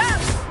him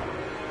down!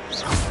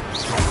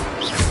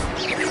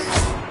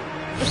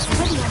 It's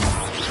ready on us.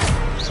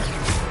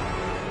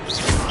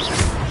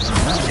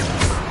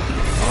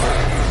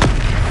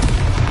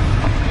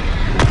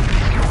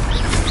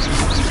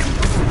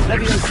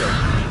 Levioso!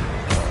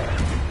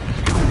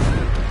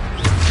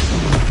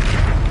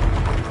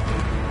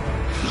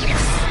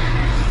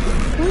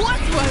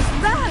 What was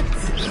that?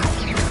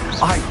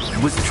 I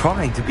was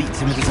trying to beat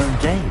him at his own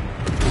game.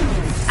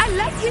 I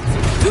like it!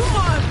 Do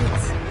more of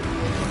it!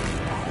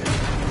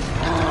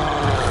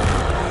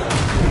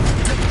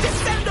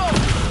 Descendo!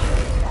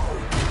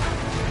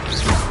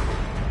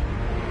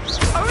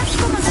 Arrest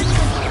from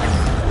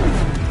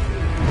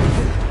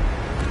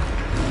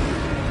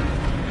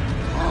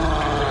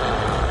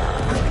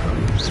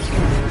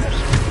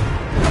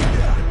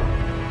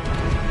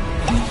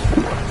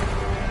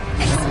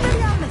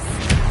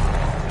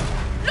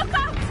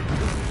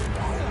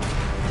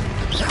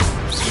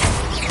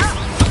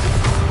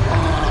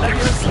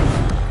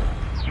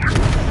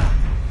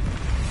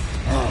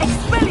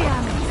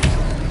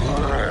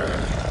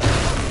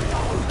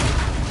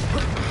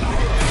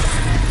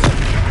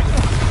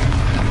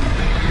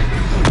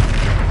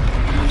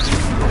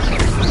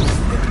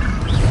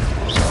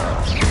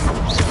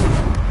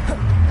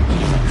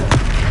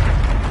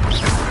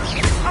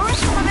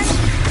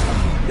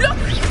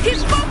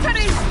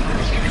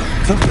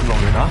Took it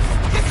long enough.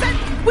 Listen,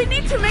 we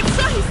need to make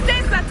sure he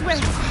stays that way.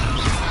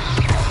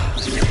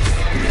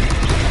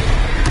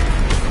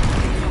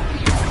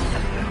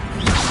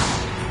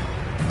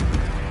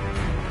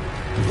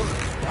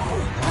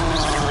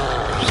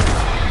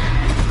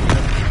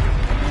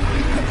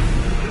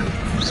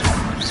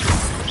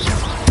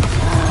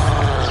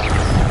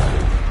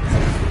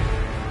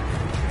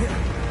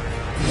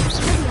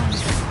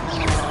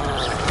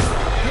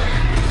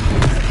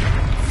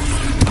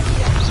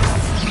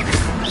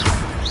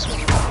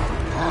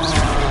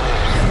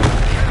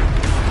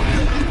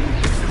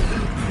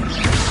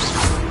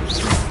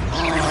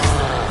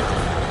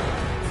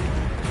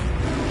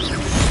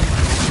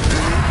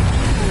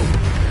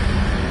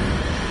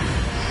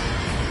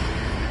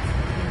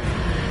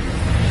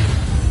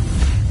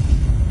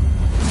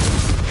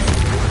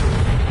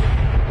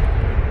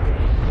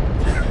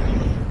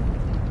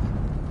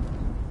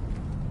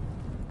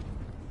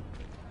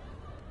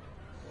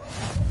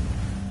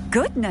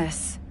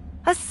 Goodness!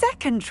 A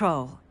second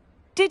troll!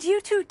 Did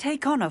you two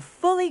take on a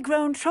fully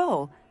grown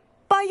troll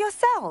by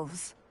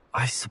yourselves?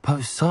 I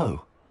suppose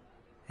so.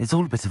 It's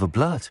all a bit of a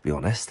blur, to be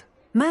honest.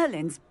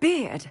 Merlin's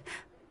beard.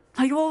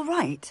 Are you all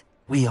right?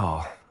 We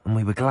are, and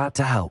we were glad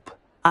to help.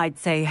 I'd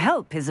say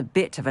help is a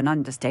bit of an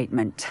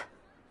understatement.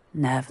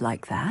 Nerve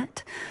like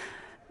that.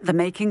 The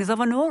makings of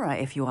an aura,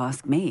 if you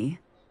ask me.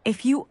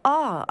 If you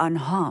are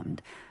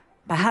unharmed,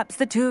 perhaps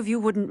the two of you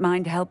wouldn't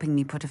mind helping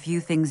me put a few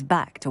things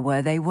back to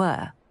where they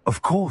were.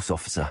 Of course,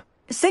 officer.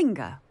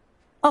 Singer.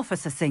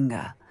 Officer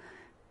Singer.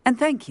 And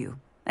thank you,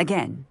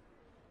 again.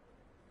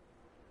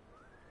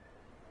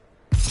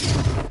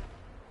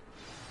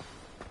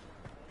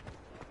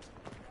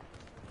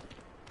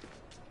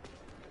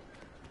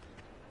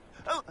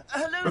 Oh,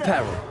 hello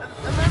there. Reparo.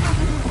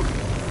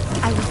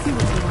 I will see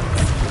what he wants.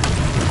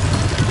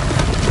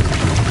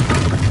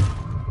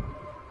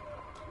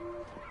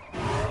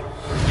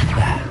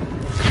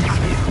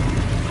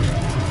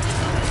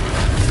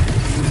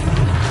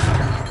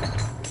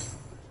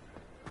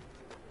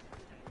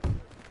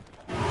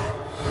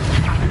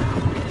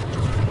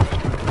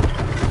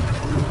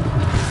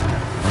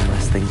 One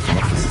less thing for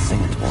Officer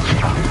Singer to worry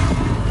about.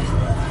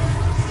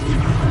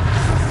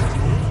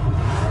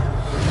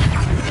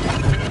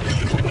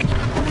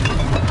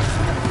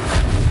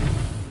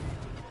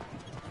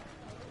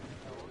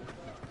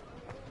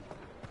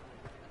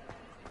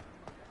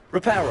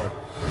 Reparo.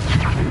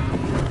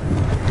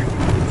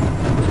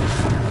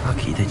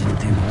 Lucky they didn't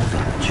do more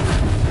damage.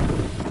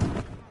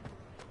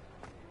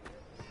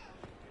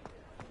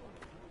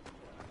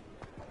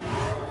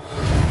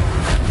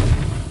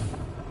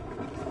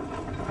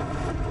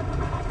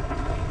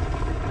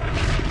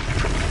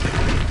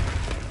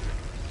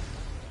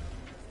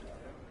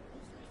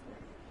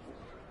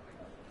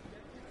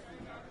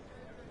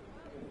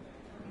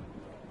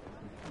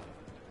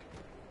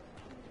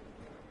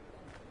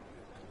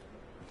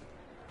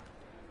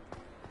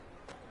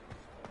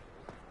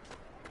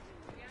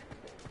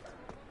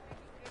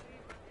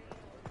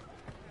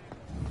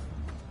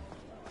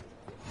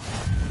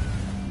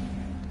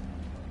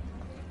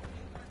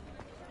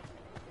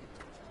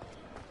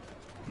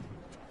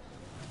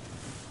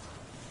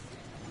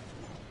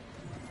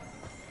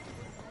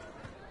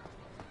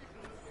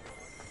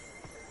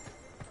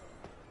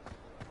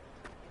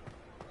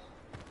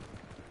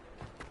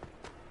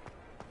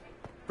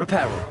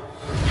 Reparo.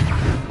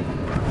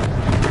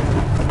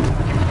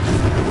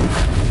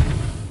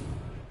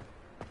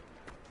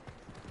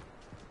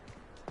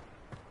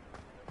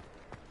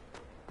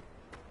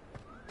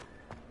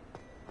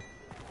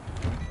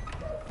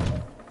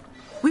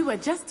 We were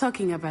just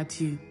talking about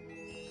you.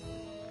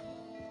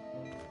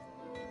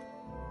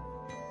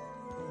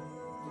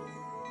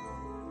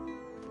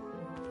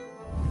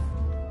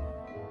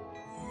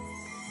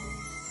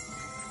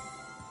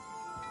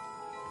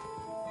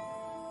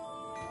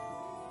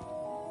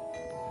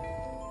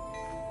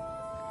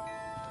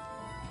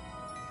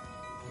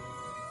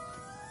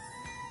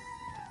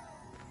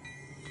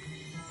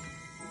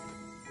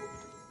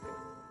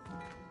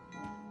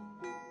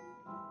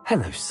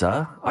 Hello,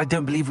 sir. I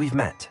don't believe we've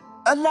met.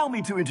 Allow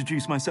me to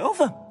introduce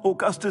myself,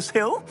 Augustus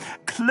Hill,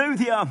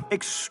 clothier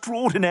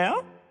extraordinaire.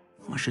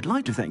 I should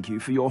like to thank you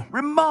for your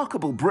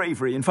remarkable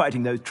bravery in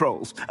fighting those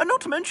trolls, and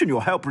not to mention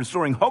your help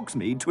restoring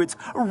Hogsmeade to its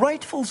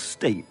rightful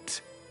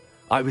state.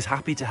 I was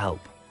happy to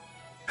help.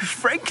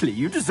 Frankly,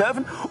 you deserve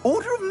an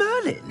Order of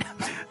Merlin.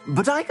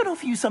 But I can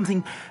offer you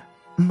something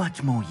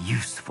much more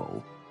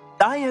useful.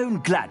 I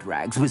own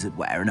Gladrag's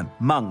wizardware, and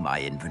among my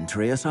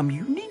inventory are some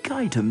unique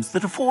items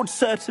that afford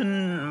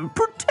certain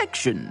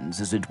protections,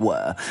 as it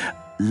were.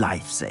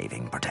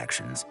 Life-saving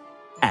protections.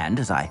 And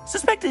as I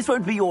suspect this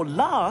won't be your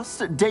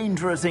last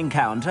dangerous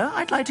encounter,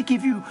 I'd like to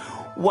give you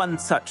one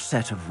such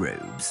set of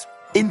robes,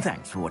 in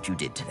thanks for what you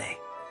did today.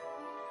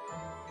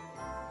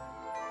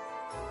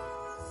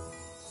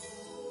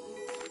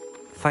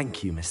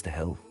 Thank you, Mr.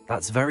 Hill.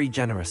 That's very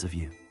generous of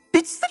you.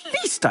 It's the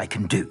least I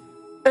can do.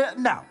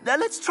 Now,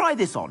 let's try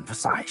this on for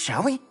size,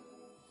 shall we?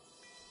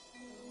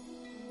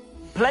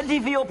 Plenty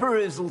for your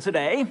perusal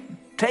today.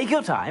 Take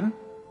your time.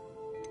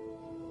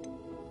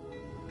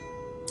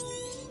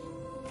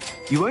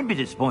 You won't be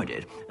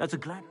disappointed. That's a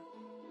glad...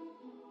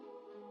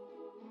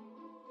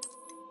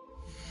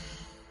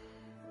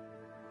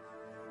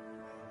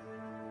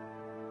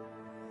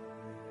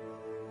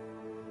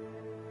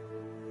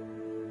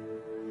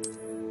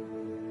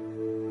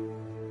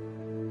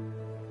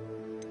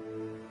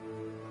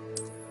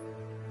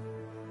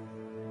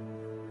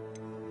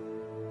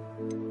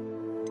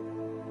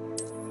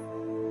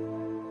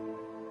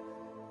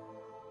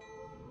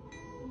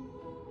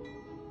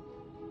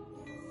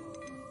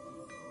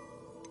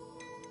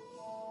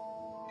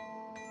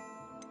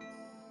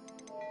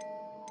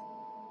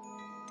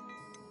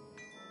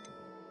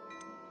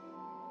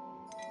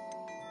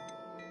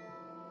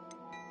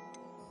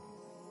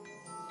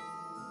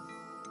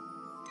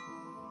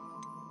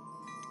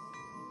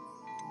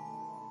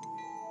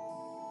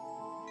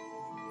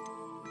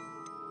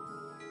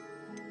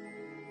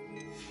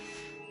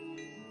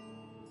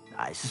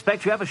 I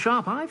suspect you have a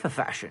sharp eye for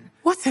fashion.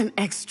 What an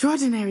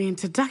extraordinary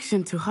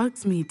introduction to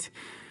Hogsmeade.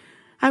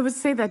 I would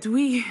say that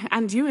we,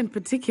 and you in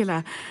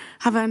particular,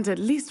 have earned at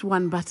least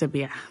one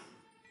butterbeer.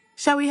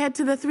 Shall we head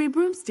to the Three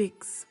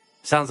Broomsticks?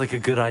 Sounds like a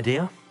good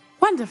idea.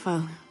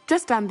 Wonderful.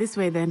 Just down this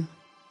way then.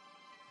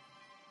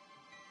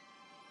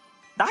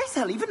 I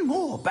sell even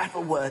more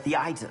battle-worthy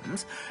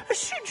items,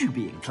 should you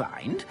be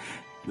inclined.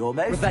 You're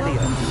most Revelio.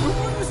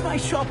 welcome to use my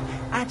shop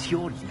at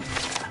your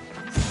leisure.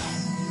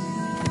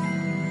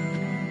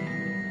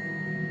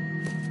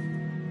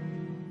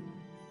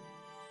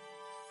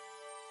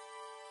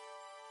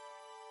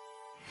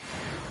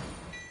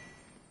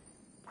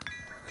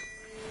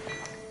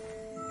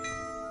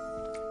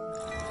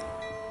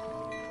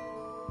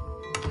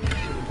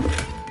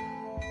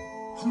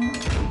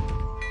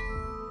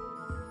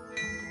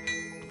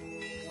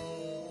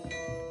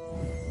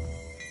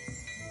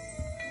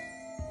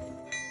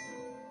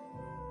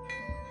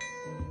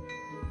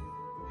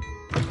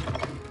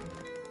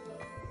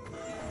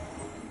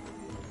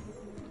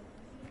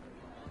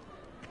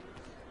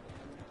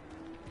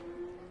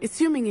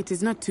 Assuming it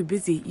is not too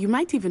busy, you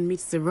might even meet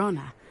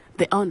Sirona,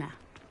 the owner.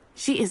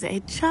 She is a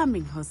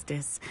charming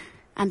hostess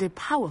and a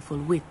powerful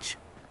witch.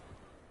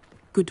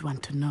 Good one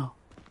to know.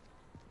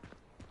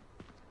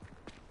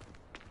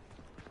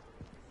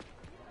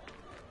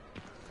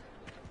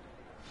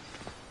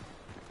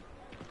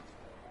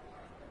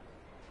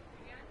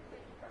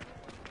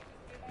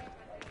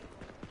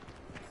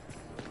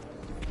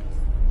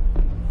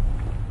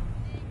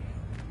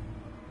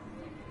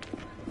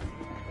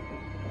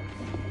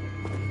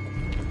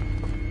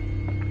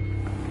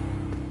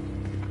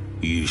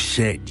 You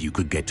said you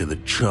could get to the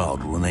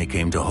child when they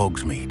came to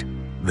Hogsmeade.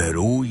 That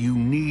all you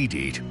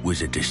needed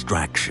was a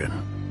distraction.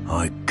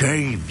 I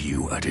gave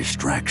you a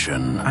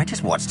distraction. I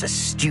just watched a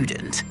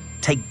student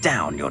take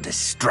down your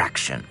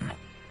distraction.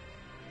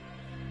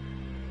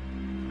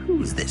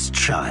 Who's this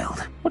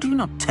child? What are you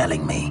not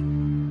telling me?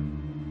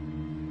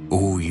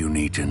 All you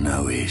need to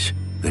know is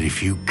that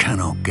if you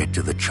cannot get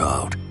to the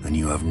child, then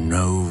you have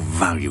no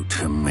value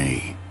to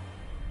me.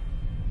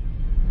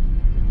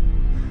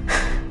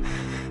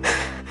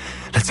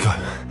 Let's go.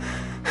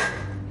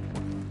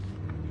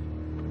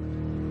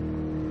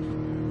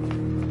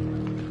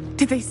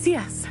 Did they see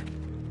us?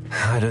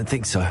 I don't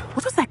think so.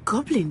 What was that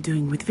goblin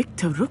doing with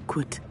Victor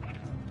Rookwood?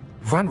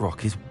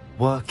 Ranrock is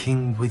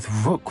working with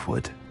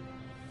Rookwood.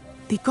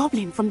 The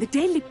goblin from the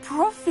Daily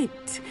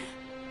Prophet.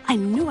 I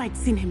knew I'd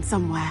seen him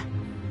somewhere.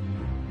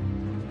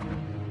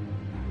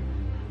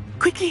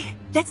 Quickly,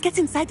 let's get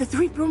inside the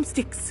Three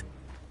Broomsticks.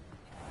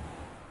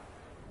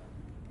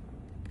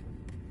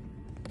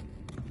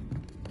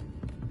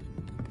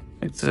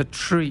 It's a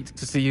treat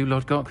to see you,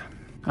 Lodgok.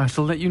 I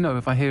shall let you know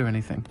if I hear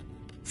anything.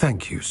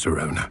 Thank you,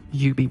 Sirona.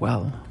 You be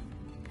well.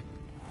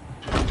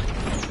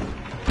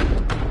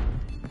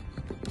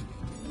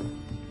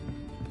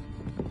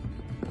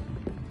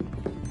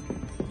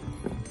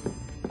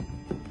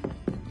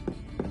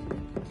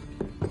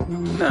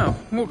 Now,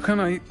 what can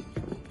I...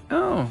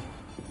 Oh,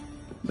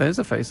 there's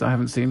a face I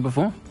haven't seen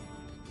before.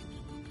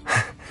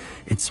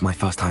 It's my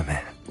first time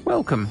here.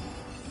 Welcome.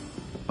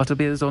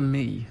 Butterbeer's on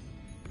me.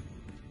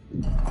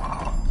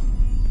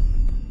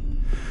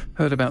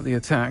 Heard about the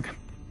attack.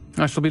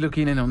 I shall be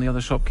looking in on the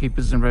other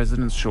shopkeepers and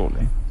residents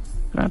shortly.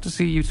 Glad to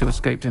see you two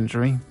escaped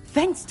injury.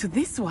 Thanks to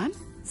this one,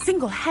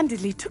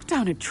 single-handedly took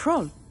down a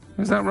troll.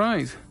 Is that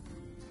right?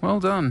 Well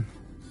done.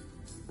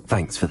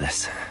 Thanks for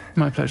this.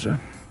 My pleasure.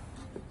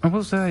 I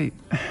will say,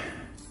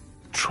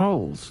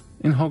 trolls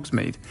in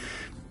Hogsmeade.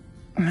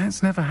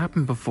 That's never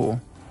happened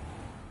before.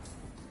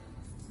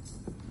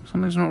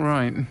 Something's not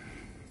right.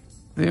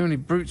 The only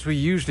brutes we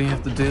usually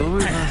have to deal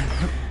with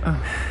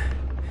are...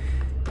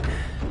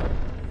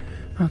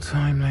 How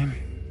timely.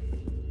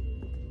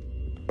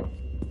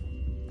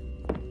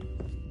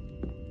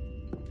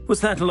 Was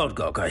that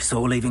Lodgok I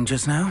saw leaving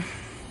just now?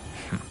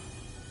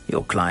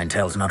 Your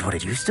clientele's not what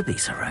it used to be,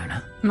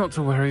 Sirona. Not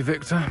to worry,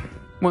 Victor.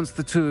 Once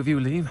the two of you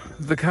leave,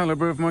 the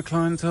caliber of my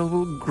clientele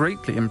will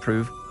greatly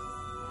improve.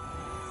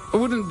 I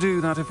wouldn't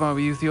do that if I were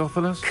you,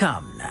 Theophilus.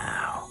 Come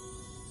now.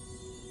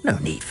 No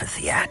need for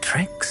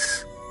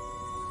theatrics.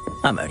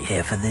 I'm only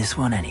here for this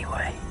one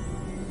anyway.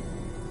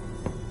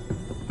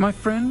 My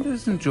friend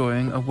is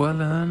enjoying a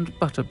well-earned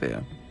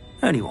butterbeer.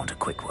 Only want a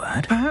quick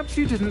word. Perhaps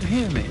you didn't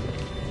hear me.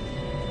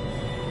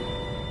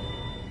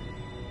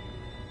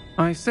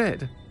 I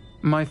said,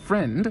 my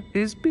friend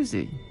is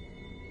busy.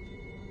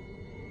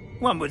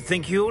 One would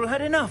think you all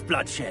had enough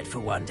bloodshed for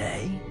one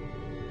day.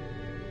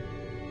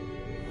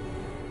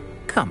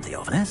 Come,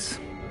 Theophilus.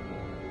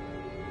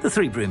 The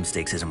Three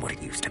Broomsticks isn't what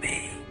it used to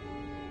be.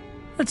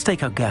 Let's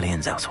take our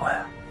galleons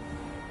elsewhere.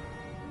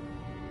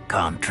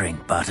 Can't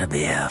drink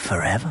butterbeer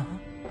forever.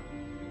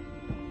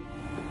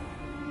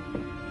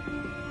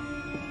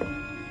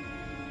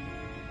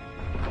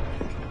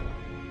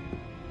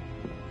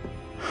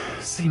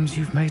 Seems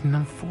you've made an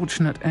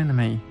unfortunate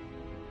enemy.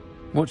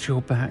 Watch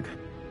your back.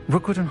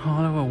 Rookwood and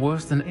Harlow are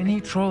worse than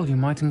any troll you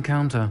might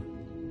encounter.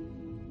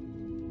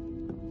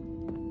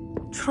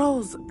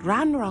 Trolls,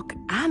 Ranrock,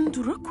 and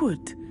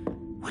Rookwood.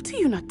 What are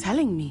you not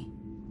telling me?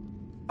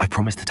 I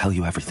promised to tell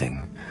you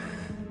everything,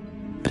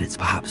 but it's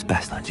perhaps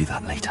best I do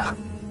that later.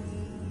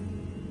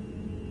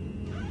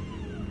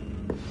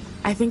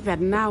 I think that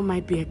now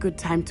might be a good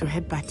time to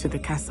head back to the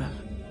castle.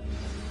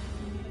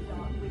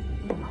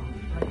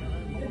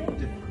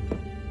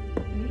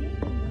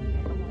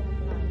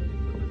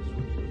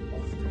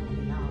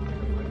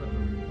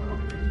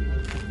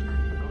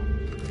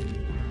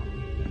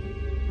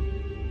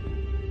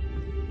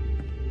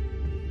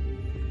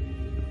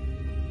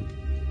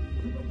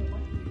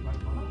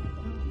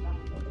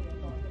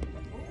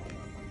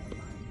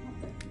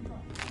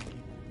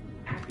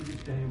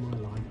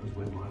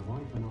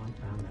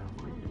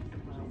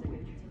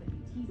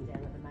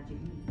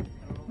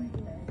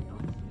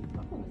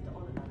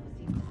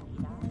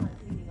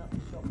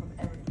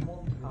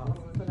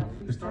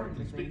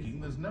 Historically speaking,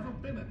 there's never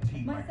been a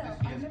team like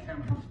this year's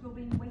campus.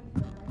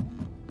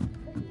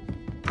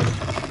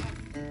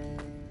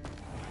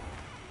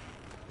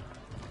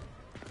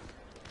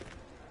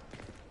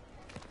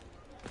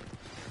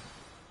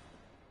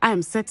 I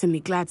am certainly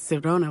glad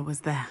Sirona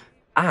was there.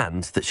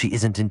 And that she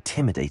isn't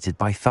intimidated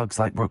by thugs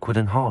like Rookwood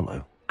and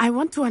Harlow. I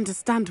want to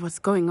understand what's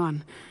going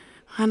on,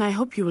 and I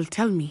hope you will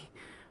tell me.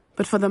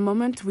 But for the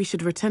moment, we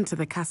should return to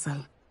the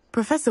castle.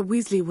 Professor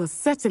Weasley will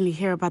certainly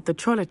hear about the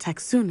troll attack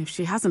soon if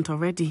she hasn't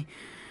already.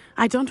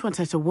 I don't want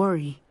her to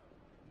worry.